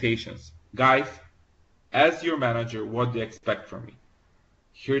expectations. Guys, as your manager, what do you expect from me?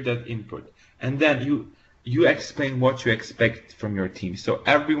 Hear that input. And then you explain what you expect from your team. So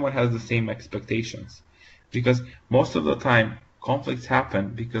everyone has the same expectations. Because most of the time, conflicts happen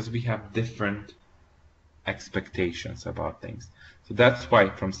because we have different expectations about things. So that's why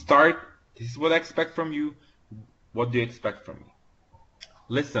from start, this is what I expect from you. What do you expect from me?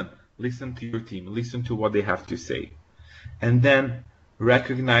 Listen to your team, listen to what they have to say. And then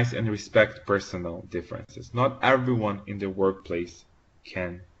recognize and respect personal differences. Not everyone in the workplace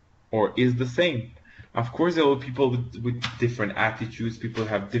can or is the same. Of course, there will be people with different attitudes, people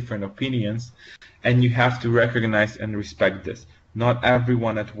have different opinions, and you have to recognize and respect this. Not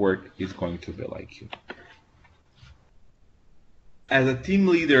everyone at work is going to be like you. As a team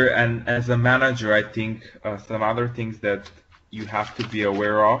leader and as a manager, I think some other things that you have to be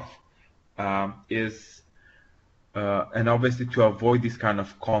aware of is, and obviously to avoid this kind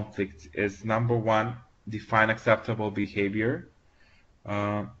of conflict, is number one, define acceptable behavior.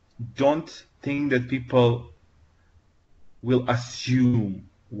 Don't think that people will assume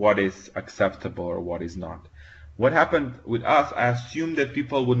what is acceptable or what is not. What happened with us, I assumed that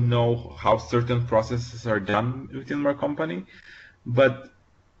people would know how certain processes are done within my company, but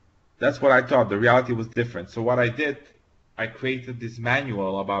that's what I thought. The reality was different. So what I did, I created this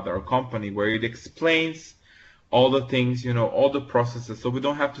manual about our company where it explains all the things, all the processes. So we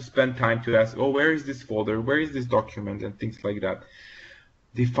don't have to spend time to ask, oh, where is this folder? Where is this document? And things like that.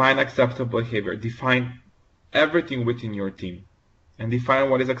 Define acceptable behavior. Define everything within your team. And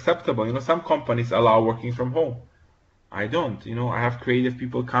define what is acceptable. Some companies allow working from home. I don't. I have creative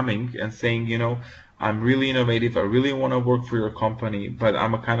people coming and saying, I'm really innovative. I really want to work for your company, but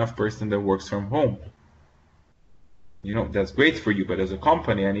I'm a kind of person that works from home. That's great for you, but as a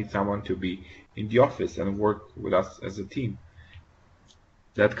company, I need someone to be in the office and work with us as a team.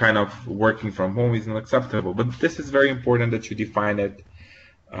 That kind of working from home is not acceptable. But this is very important that you define it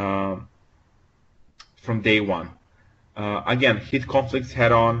from day one. Again, hit conflicts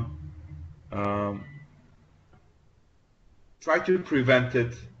head on. Try to prevent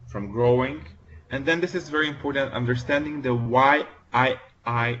it from growing. And then this is very important, understanding the WIIFM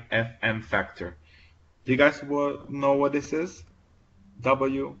factor. Do you guys know what this is?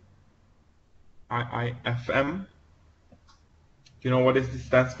 WIIFM. Do you know what this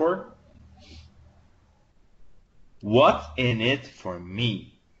stands for? What's in it for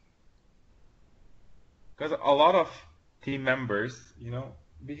me? Because a lot of team members,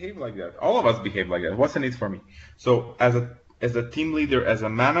 behave like that. All of us behave like that. What's in it for me? So as a team leader, as a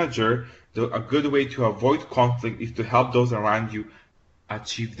manager, a good way to avoid conflict is to help those around you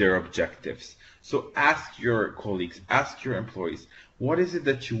achieve their objectives. So ask your colleagues, ask your employees, what is it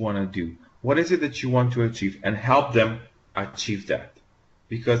that you want to do? What is it that you want to achieve? And help them achieve that.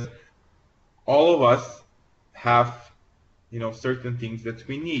 Because all of us have, certain things that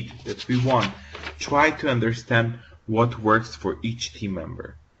we need, that we want. Try to understand what works for each team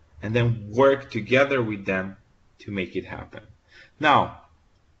member and then work together with them to make it happen. Now,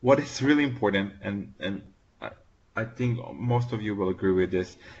 what is really important, and I think most of you will agree with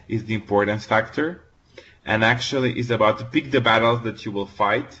this, is the importance factor, and actually is about to pick the battles that you will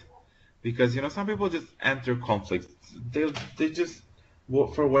fight, because some people just enter conflicts. They just,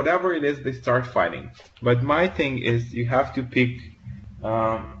 for whatever it is, they start fighting. But my thing is, you have to pick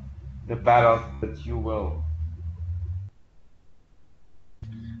the battles that you will.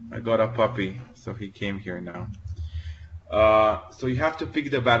 I got a puppy, so he came here now. So you have to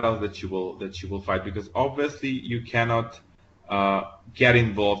pick the battles that you will fight, because obviously you cannot get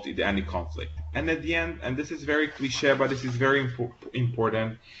involved in any conflict. And at the end, and this is very cliche, but this is very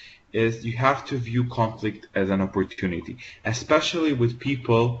important, is you have to view conflict as an opportunity, especially with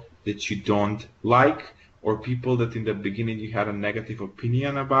people that you don't like or people that in the beginning you had a negative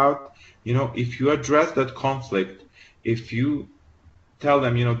opinion about. If you address that conflict, if you tell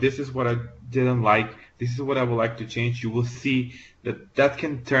them, this is what I didn't like, this is what I would like to change, you will see that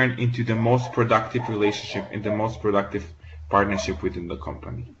can turn into the most productive relationship and the most productive partnership within the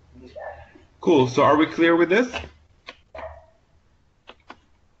company. Cool. So are we clear with this?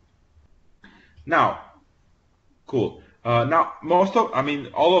 Now, cool. Now,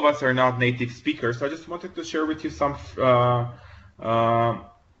 all of us are not native speakers, so I just wanted to share with you some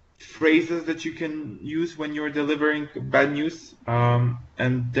phrases that you can use when you're delivering bad news,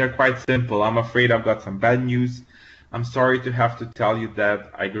 and they're quite simple. I'm afraid I've got some bad news. I'm sorry to have to tell you that.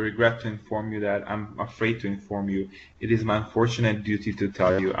 I regret to inform you that. I'm afraid to inform you. It is my unfortunate duty to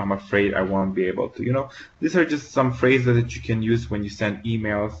tell you. I'm afraid I won't be able to. These are just some phrases that you can use when you send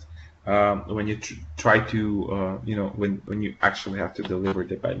emails, when you try to, when you actually have to deliver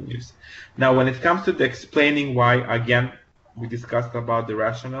the bad news. Now, when it comes to the explaining why, again, we discussed about the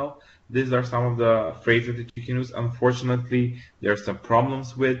rationale. These are some of the phrases that you can use. Unfortunately, there are some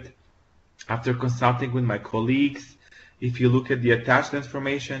problems with. After consulting with my colleagues, if you look at the attached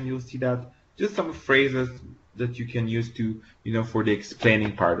information, you'll see that just some phrases that you can use to, for the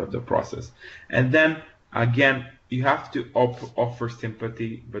explaining part of the process. And then, again, you have to offer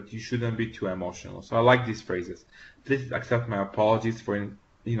sympathy, but you shouldn't be too emotional. So I like these phrases. Please accept my apologies for,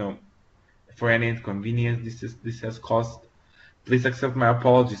 for any inconvenience this has caused. Please accept my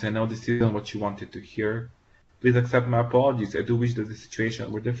apologies. I know this isn't what you wanted to hear. Please accept my apologies. I do wish that the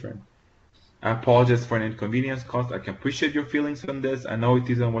situation were different. I apologize for an inconvenience caused. I can appreciate your feelings on this. I know it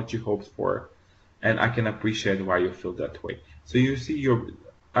isn't what you hoped for, and I can appreciate why you feel that way. So you see,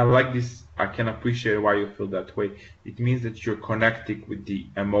 I like this. I can appreciate why you feel that way. It means that you're connecting with the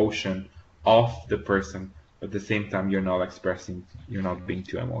emotion of the person, but at the same time you're not being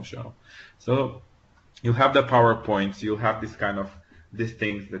too emotional. So you have the PowerPoints, you'll have these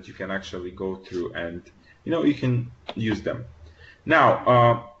things that you can actually go through, and you can use them.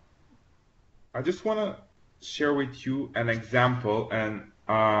 Now, I just want to share with you an example, and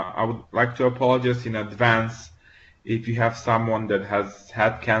I would like to apologize in advance if you have someone that has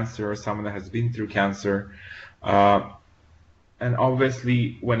had cancer or someone that has been through cancer. And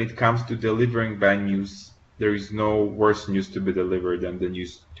obviously, when it comes to delivering bad news, there is no worse news to be delivered than the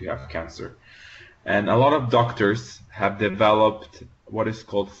news to have cancer. And a lot of doctors have developed what is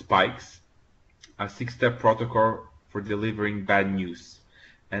called spikes, a 6-step protocol for delivering bad news.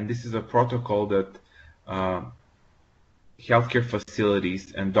 And this is a protocol that healthcare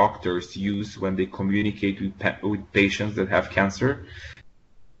facilities and doctors use when they communicate with patients that have cancer.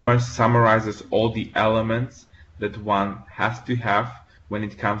 It summarizes all the elements that one has to have when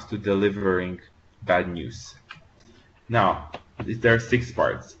it comes to delivering bad news. Now, there are 6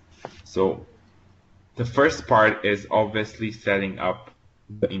 parts. So the first part is obviously setting up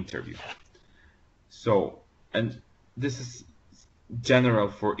the interview. So, and this is general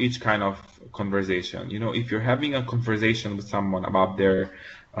for each kind of conversation. You know, if you're having a conversation with someone about their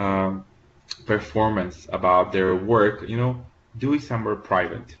performance, about their work, you know, do it somewhere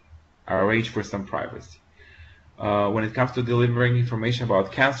private. Arrange for some privacy. When it comes to delivering information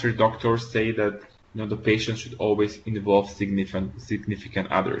about cancer, doctors say that the patient should always involve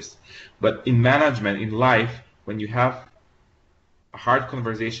significant others. But in management, in life, when you have a hard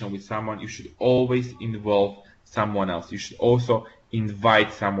conversation with someone, you should always involve someone else. You should also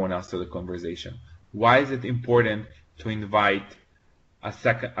invite someone else to the conversation. Why is it important to invite a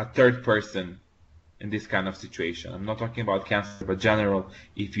third person in this kind of situation? I'm not talking about cancer, but general.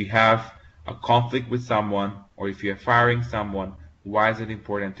 If you have a conflict with someone, or if you're firing someone, why is it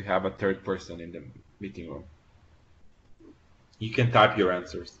important to have a third person in the meeting room? You can type your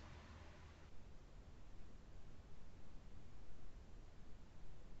answers.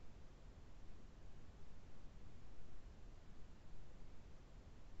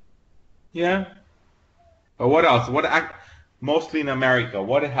 Yeah. But what else? Mostly in America,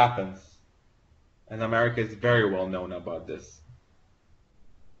 what happens? And America is very well known about this.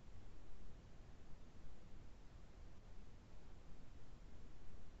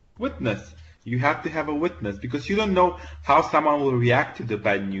 Witness. You have to have a witness, because you don't know how someone will react to the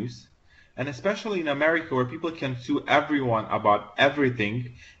bad news. And especially in America, where people can sue everyone about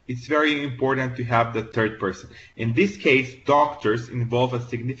everything, it's very important to have the third person. In this case, doctors involve a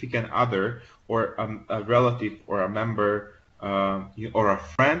significant other, or a relative, or a member, or a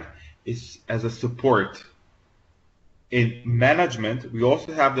friend, is as a support. In management, we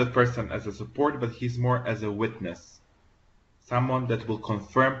also have that person as a support, but he's more as a witness. Someone that will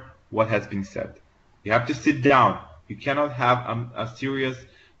confirm what has been said. You have to sit down. You cannot have a serious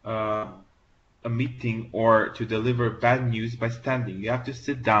a meeting or to deliver bad news by standing. You have to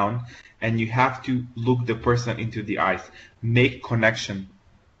sit down and you have to look the person into the eyes, make connection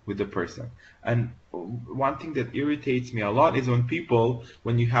with the person. And one thing that irritates me a lot is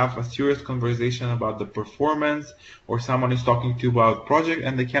when you have a serious conversation about the performance, or someone is talking to you about project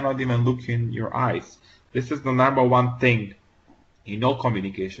and they cannot even look in your eyes. This is the number one thing in all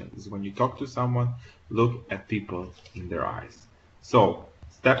communication, is when you talk to someone, look at people in their eyes. So,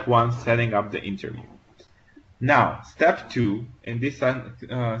 step one, setting up the interview. Now, step two in this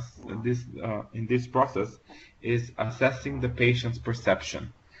process is assessing the patient's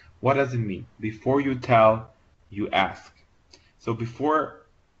perception. What does it mean? Before you tell, you ask. So before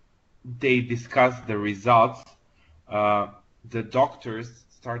they discuss the results, the doctors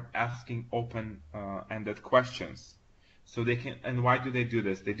start asking open-ended questions. So they can, and why do they do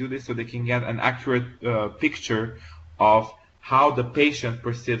this? They do this so they can get an accurate picture of how the patient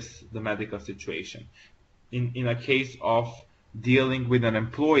perceives the medical situation. In a case of dealing with an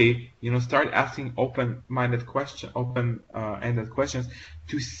employee, start asking open-ended questions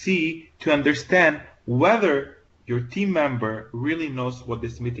to understand whether your team member really knows what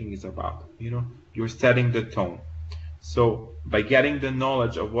this meeting is about. You're setting the tone. So by getting the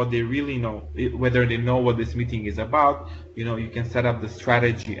knowledge of what they really know, whether they know what this meeting is about, you can set up the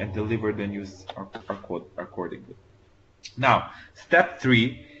strategy and deliver the news accordingly. Now, step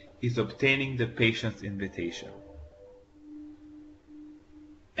three is obtaining the patient's invitation.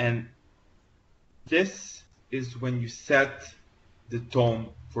 And this is when you set the tone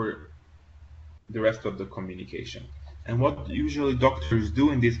for the rest of the communication. And what usually doctors do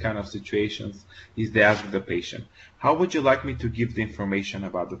in these kind of situations is they ask the patient, how would you like me to give the information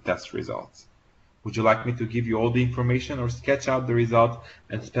about the test results? Would you like me to give you all the information, or sketch out the results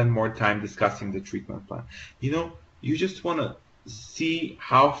and spend more time discussing the treatment plan? You just want to see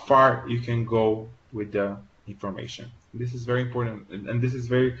how far you can go with the information. This is very important, and this is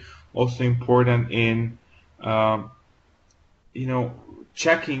very also important in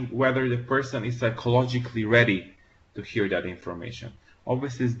checking whether the person is psychologically ready to hear that information.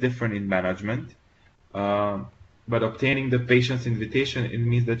 Obviously, it's different in management, but obtaining the patient's invitation, it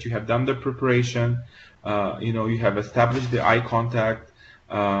means that you have done the preparation, you have established the eye contact,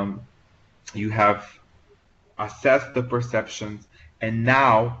 you have assessed the perceptions, and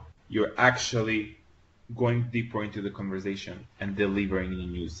now you're actually going deeper into the conversation and delivering the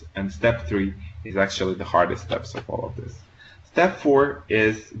news. And step three is actually the hardest steps of all of this. Step four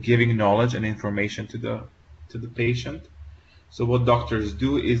is giving knowledge and information to the patient. So what doctors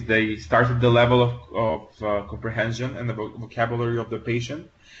do is they start at the level of comprehension and the vocabulary of the patient.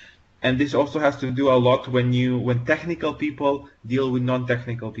 And this also has to do a lot when technical people deal with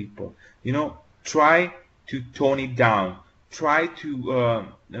non-technical people. Try to tone it down. Try to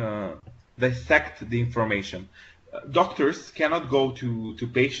dissect the information. Doctors cannot go to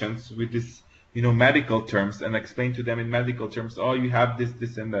patients with this medical terms and explain to them in medical terms, oh, you have this,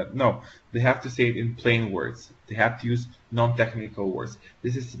 this, and that. No, they have to say it in plain words. They have to use non-technical words.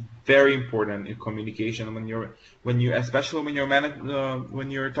 This is very important in communication especially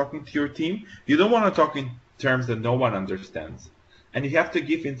when you're talking to your team. You don't want to talk in terms that no one understands, and you have to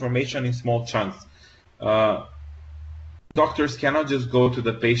give information in small chunks. Doctors cannot just go to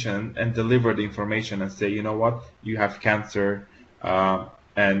the patient and deliver the information and say, you know what, you have cancer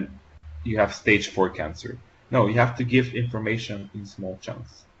and you have stage 4 cancer. No, you have to give information in small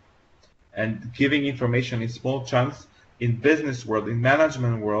chunks. And giving information in small chunks in business world, in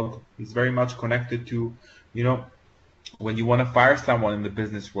management world, is very much connected to, when you want to fire someone in the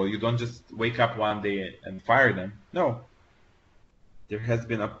business world, you don't just wake up one day and fire them. No. There has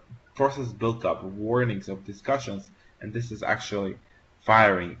been a process built up of warnings, of discussions, and this is actually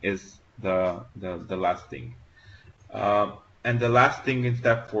firing is the last thing. And the last thing in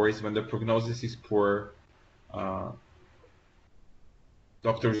step 4 is when the prognosis is poor.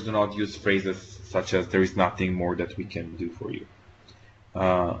 Doctors do not use phrases such as "there is nothing more that we can do for you,"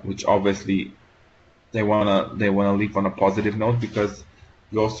 which obviously they wanna leave on a positive note, because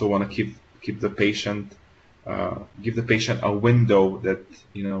you also want to keep the patient, give the patient a window that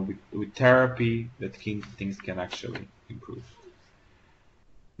with therapy that things can actually improve.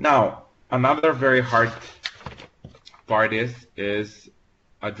 Now, another very hard part is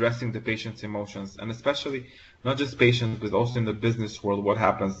addressing the patient's emotions, and especially not just patients, but also in the business world. What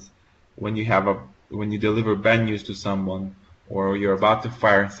happens when you deliver bad news to someone, or you're about to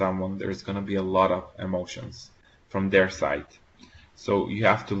fire someone? There's going to be a lot of emotions from their side. So you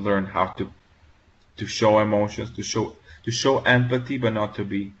have to learn how to show emotions, to show empathy, but not to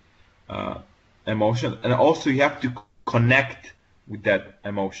be emotional. And also you have to connect with that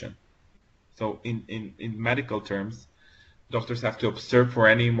emotion. So in medical terms, doctors have to observe for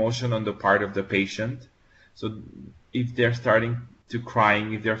any emotion on the part of the patient. So if they're starting to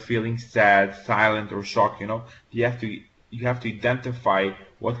crying, if they're feeling sad, silent, or shocked, you have to identify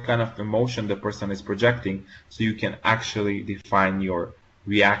what kind of emotion the person is projecting, so you can actually define your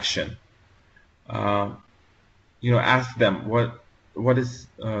reaction. Ask them what is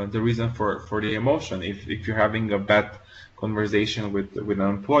the reason for the emotion. If you're having a bad conversation with an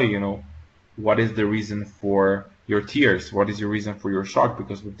employee, what is the reason for your tears? What is your reason for your shock?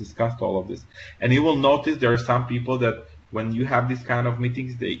 Because we've discussed all of this. And you will notice there are some people that when you have these kind of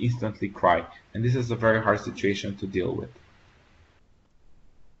meetings, they instantly cry. And this is a very hard situation to deal with.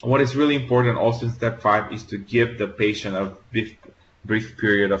 What is really important also in step 5 is to give the patient a brief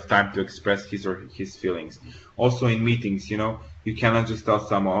period of time to express his or his feelings. Also in meetings, you cannot just tell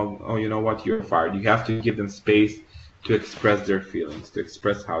someone, oh, you know what, you're fired. You have to give them space to express their feelings, to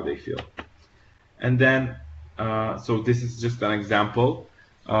express how they feel. And then, so this is just an example.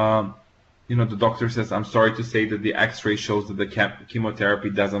 The doctor says, I'm sorry to say that the x-ray shows that the chemotherapy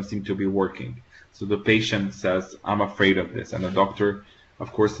doesn't seem to be working. So the patient says, I'm afraid of this. And the doctor,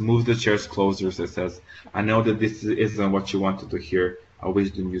 of course, moves the chairs closer and says, I know that this isn't what you wanted to hear. I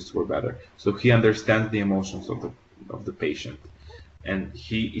wish the news were better. So he understands the emotions of the patient. And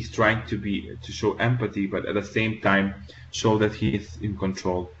he is trying to show empathy, but at the same time, show that he is in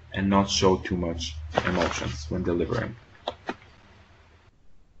control and not show too much emotions when delivering.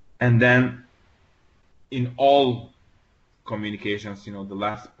 And then in all communications, the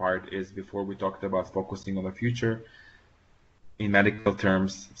last part is, before we talked about focusing on the future, in medical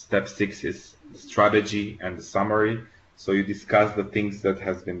terms, step 6 is strategy and the summary. So you discuss the things that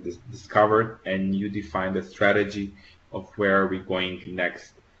has been discovered, and you define the strategy of where we're going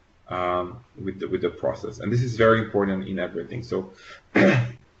next with the process. And this is very important in everything. So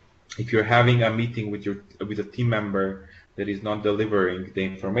if you're having a meeting with a team member that is not delivering the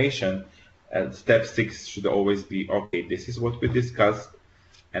information, step 6 should always be, okay, this is what we discussed,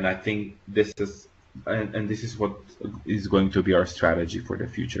 and I think this is and this is what is going to be our strategy for the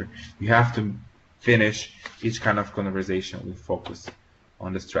future. You have to finish each kind of conversation with focus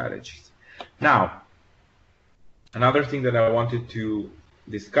on the strategies. Now, another thing that I wanted to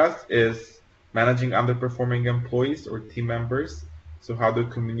discuss is managing underperforming employees or team members. So how do you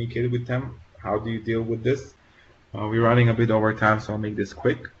communicate with them? How do you deal with this? We're running a bit over time, so I'll make this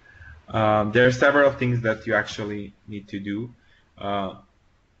quick. There are several things that you actually need to do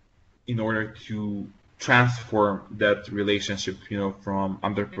in order to transform that relationship, from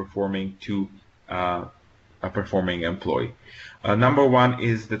underperforming to a performing employee. Number 1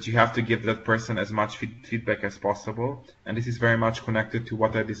 is that you have to give that person as much feedback as possible, and this is very much connected to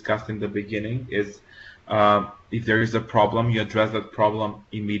what I discussed in the beginning. Is if there is a problem, you address that problem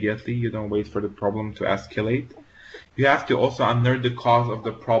immediately. You don't wait for the problem to escalate. You have to also unearth the cause of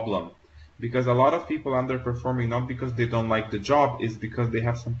the problem, because a lot of people underperforming not because they don't like the job, is because they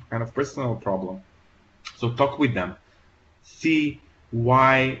have some kind of personal problem. So talk with them, see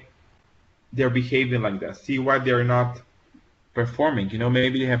why they're behaving like that, see why they're not performing.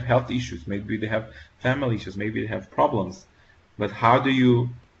 Maybe they have health issues, maybe they have family issues, maybe they have problems, but how do you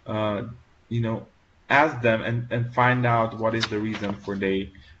you know ask them and find out what is the reason for their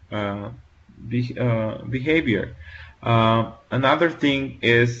behavior. Another thing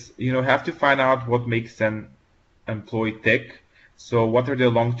is have to find out what makes an employee tick. So what are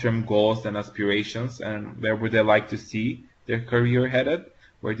their long-term goals and aspirations, and where would they like to see their career headed?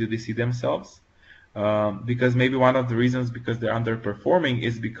 Where do they see themselves? Because maybe one of the reasons because they're underperforming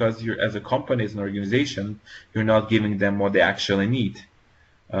is because you're, as a company, as an organization, you're not giving them what they actually need,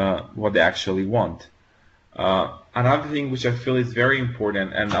 what they actually want. Another thing which I feel is very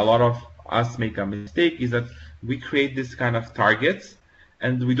important, and a lot of us make a mistake, is that we create this kind of targets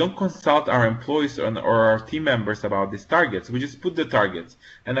and we don't consult our employees or our team members about these targets. We just put the targets,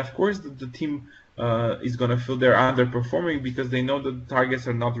 and of course the team is going to feel they're underperforming because they know that the targets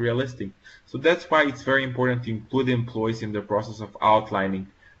are not realistic. So that's why it's very important to include employees in the process of outlining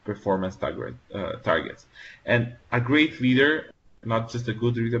performance targets. And a great leader, not just a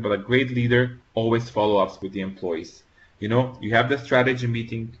good leader, but a great leader, always follow-ups with the employees. You have the strategy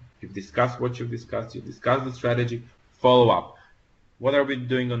meeting, you've discussed what you've discussed, you discussed the strategy, follow up. What are we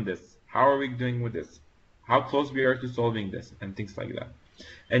doing on this? How are we doing with this? How close we are to solving this, and things like that.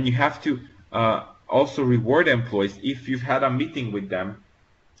 And you have to also reward employees. If you've had a meeting with them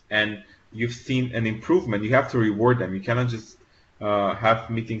and you've seen an improvement, you have to reward them. You cannot just have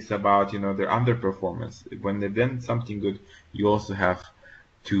meetings about their underperformance. When they've done something good, you also have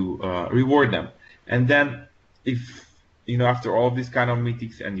to reward them. And then if after all of these kind of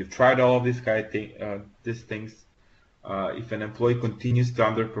meetings and you've tried all of these things, if an employee continues to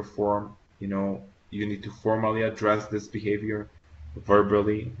underperform, you need to formally address this behavior,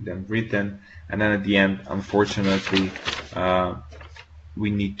 verbally, then written, and then at the end, unfortunately, we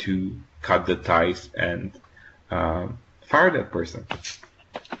need to cut the ties and fire that person.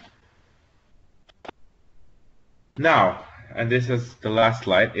 Now, and this is the last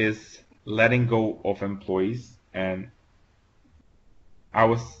slide, is letting go of employees. And I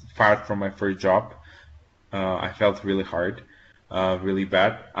was fired from my first job. I felt really hard, really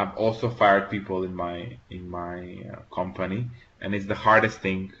bad. I've also fired people in my company, and it's the hardest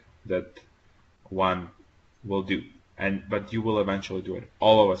thing that one will do. But you will eventually do it.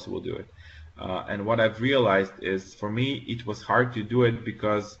 All of us will do it. And what I've realized is, for me, it was hard to do it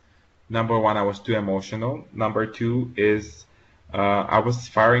because, number one, I was too emotional. Number two is I was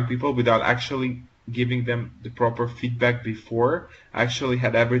firing people without actually giving them the proper feedback before. I actually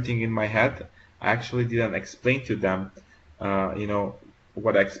had everything in my head. I actually didn't explain to them,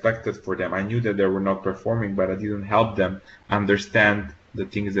 what I expected for them. I knew that they were not performing, but I didn't help them understand the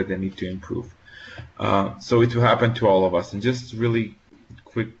things that they need to improve. So it will happen to all of us. And just really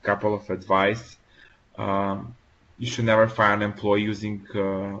quick couple of advice. You should never fire an employee using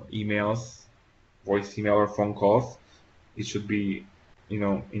emails, voice email or phone calls. It should be,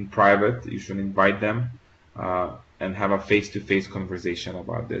 in private. You should invite them and have a face-to-face conversation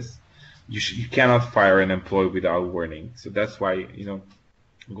about this. You cannot fire an employee without warning. So that's why,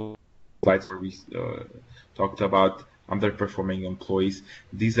 slides where we talked about underperforming employees.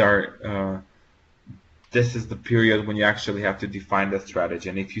 This is the period when you actually have to define the strategy.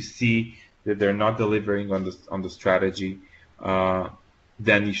 And if you see that they're not delivering on the strategy,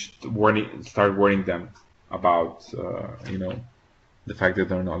 then you should start warning them about the fact that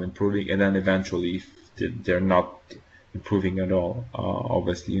they're not improving. And then eventually, if they're not improving at all,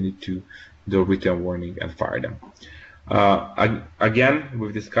 obviously you need to do a written warning and fire them. Again,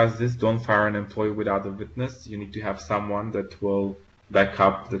 we've discussed this. Don't fire an employee without a witness. You need to have someone that will back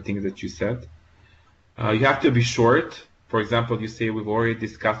up the things that you said. You have to be short. For example, you say, we've already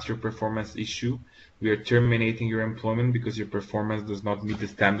discussed your performance issue. We are terminating your employment because your performance does not meet the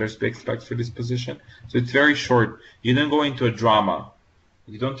standards we expect for this position. So it's very short. You don't go into a drama.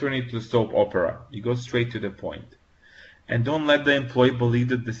 You don't turn it into a soap opera. You go straight to the point. And don't let the employee believe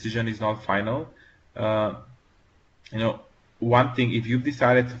the decision is not final. One thing, if you've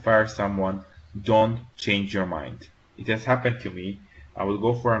decided to fire someone, don't change your mind. It has happened to me. I would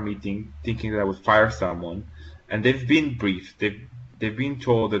go for a meeting thinking that I would fire someone, and they've been briefed. They've been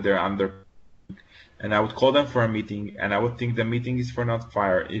told that they're under, and I would call them for a meeting, and I would think the meeting is for not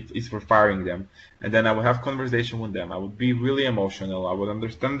fire, it's for firing them. And then I would have conversation with them. I would be really emotional. I would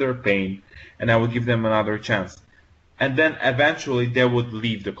understand their pain, and I would give them another chance. And then eventually they would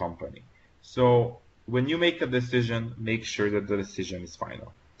leave the company. So when you make a decision, make sure that the decision is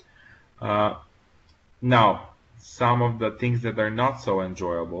final. Now, some of the things that are not so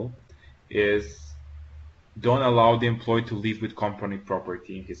enjoyable is don't allow the employee to live with company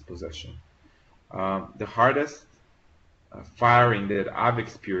property in his possession. The hardest firing that I've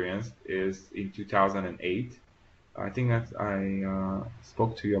experienced is in 2008. I think that I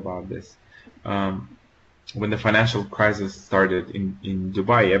spoke to you about this. When the financial crisis started in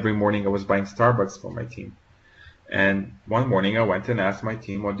Dubai, every morning I was buying Starbucks for my team. And one morning I went and asked my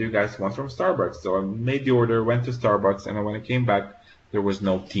team, what do you guys want from Starbucks? So I made the order, went to Starbucks, and when I came back, there was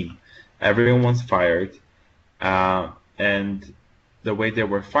no team. Everyone was fired. And the way they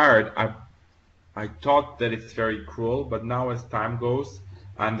were fired, I thought that it's very cruel, but now as time goes,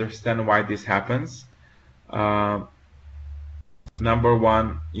 I understand why this happens. Number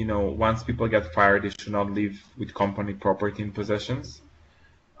one, once people get fired, they should not live with company property in possessions.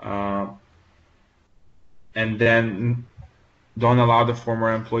 And then don't allow the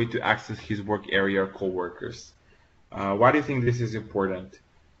former employee to access his work area or co-workers. Why do you think this is important?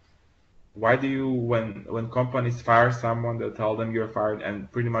 Why do you, when companies fire someone, they tell them you're fired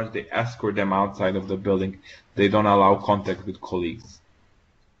and pretty much they escort them outside of the building? They don't allow contact with colleagues.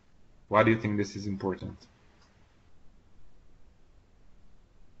 Why do you think this is important?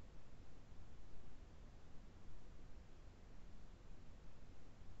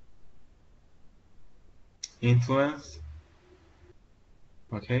 Influence?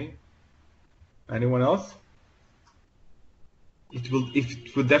 Okay. Anyone else? It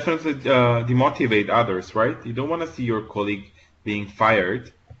will definitely demotivate others, right? You don't want to see your colleague being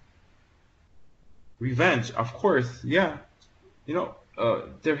fired. Revenge, of course, yeah.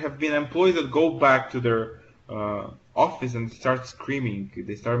 There have been employees that go back to their office and start screaming.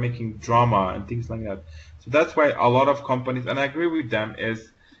 They start making drama and things like that. So that's why a lot of companies, and I agree with them,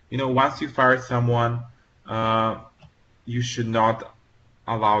 is once you fire someone, you should not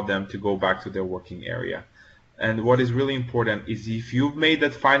allow them to go back to their working area. And what is really important is if you've made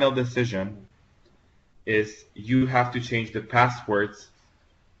that final decision, is you have to change the passwords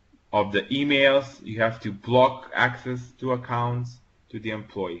of the emails. You have to block access to accounts to the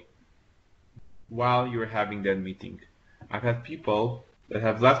employee while you're having that meeting. I've had people that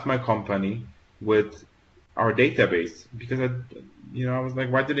have left my company with our database because I was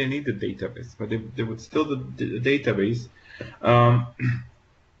like, why do they need the database? But they would steal the database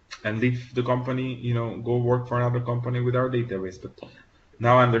and leave the company, go work for another company with our database. But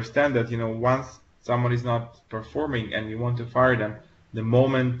now I understand that, once someone is not performing and you want to fire them, the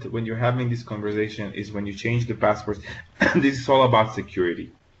moment when you're having this conversation is when you change the passwords. This is all about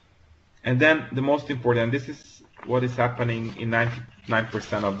security. And then the most important, this is what is happening in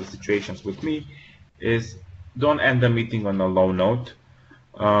 99% of the situations with me, is don't end the meeting on a low note.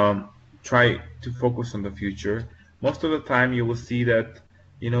 Try to focus on the future. Most of the time you will see that,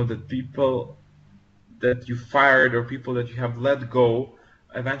 the people that you fired or people that you have let go,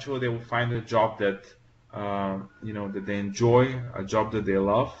 eventually they will find a job that, that they enjoy, a job that they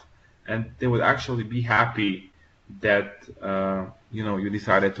love, and they would actually be happy that, you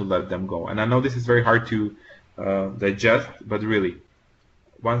decided to let them go. And I know this is very hard to digest, but really,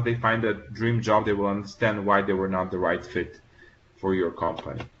 once they find a dream job, they will understand why they were not the right fit for your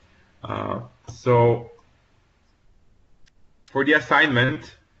company. So for the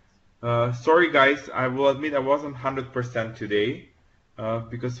assignment, sorry guys, I will admit I wasn't 100% today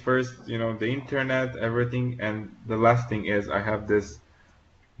because first, the internet, everything, and the last thing is I have this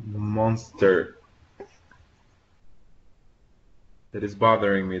monster that is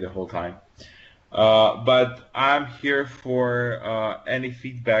bothering me the whole time. But I'm here for any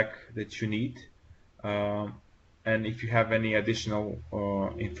feedback that you need. And if you have any additional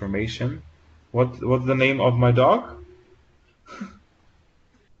information. What's the name of my dog?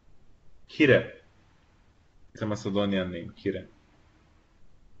 Kire. It's a Macedonian name, Kire.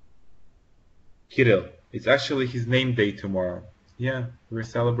 Kirill. It's actually his name day tomorrow. Yeah, we're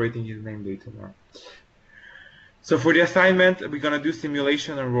celebrating his name day tomorrow. So for the assignment, we're going to do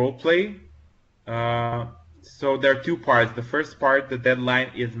simulation and role play. So there are two parts. The first part, the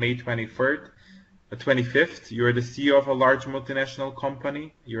deadline is May 25th. You're the CEO of a large multinational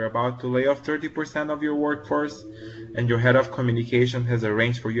company. You're about to lay off 30% of your workforce, and your head of communication has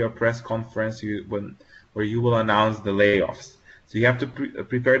arranged for you a press conference where you will announce the layoffs. So you have to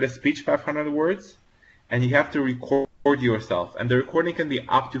prepare the speech, 500 words, and you have to record yourself. And the recording can be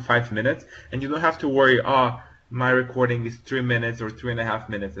up to 5 minutes, and you don't have to worry, my recording is 3 minutes or 3.5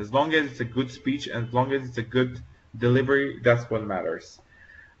 minutes. As long as it's a good speech and as long as it's a good delivery, that's what matters.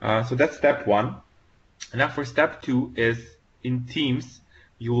 So that's step one. And now for step two is in Teams,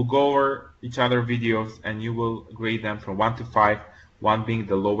 you will go over each other videos and you will grade them from 1 to 5, 1 being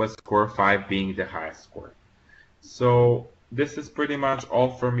the lowest score, 5 being the highest score. So this is pretty much all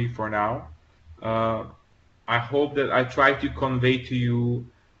for me for now. I hope that I try to convey to you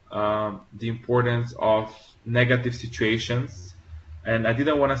the importance of negative situations. And I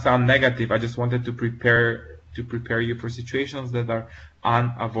didn't want to sound negative. I just wanted to prepare you for situations that are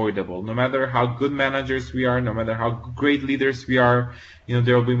unavoidable. No matter how good managers we are, no matter how great leaders we are,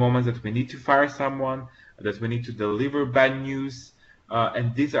 there will be moments that we need to fire someone, that we need to deliver bad news,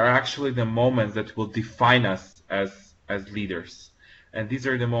 and these are actually the moments that will define us as leaders. And these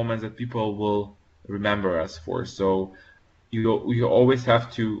are the moments that people will remember us for. So you always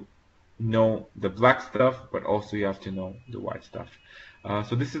have to know the black stuff, but also you have to know the white stuff.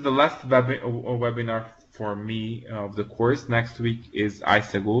 So this is the last webinar for me of the course. Next week is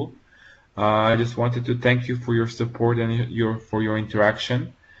ISAGUL. I just wanted to thank you for your support and for your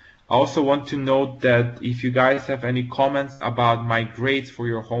interaction. I also want to note that if you guys have any comments about my grades for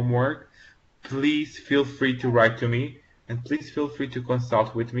your homework, please feel free to write to me, and please feel free to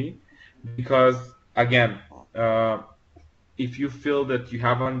consult with me, because again, if you feel that you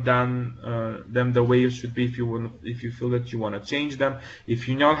haven't done them the way you should be, if you feel that you want to change them, if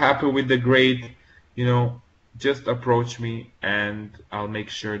you're not happy with the grade, just approach me and I'll make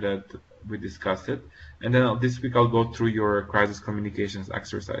sure that we discuss it. And then this week I'll go through your crisis communications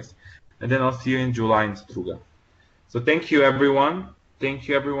exercise. And then I'll see you in July in Struga. So thank you everyone. Thank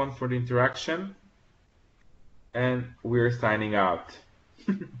you everyone for the interaction. And we're signing out.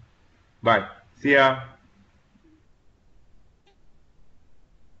 Bye. See ya.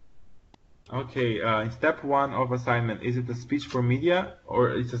 Okay, in step 1 of assignment, is it a speech for media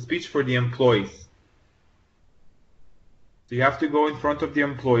or it's a speech for the employees? So you have to go in front of the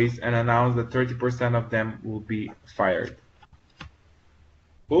employees and announce that 30% of them will be fired.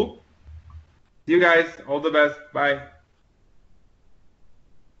 Cool? See you guys. All the best. Bye.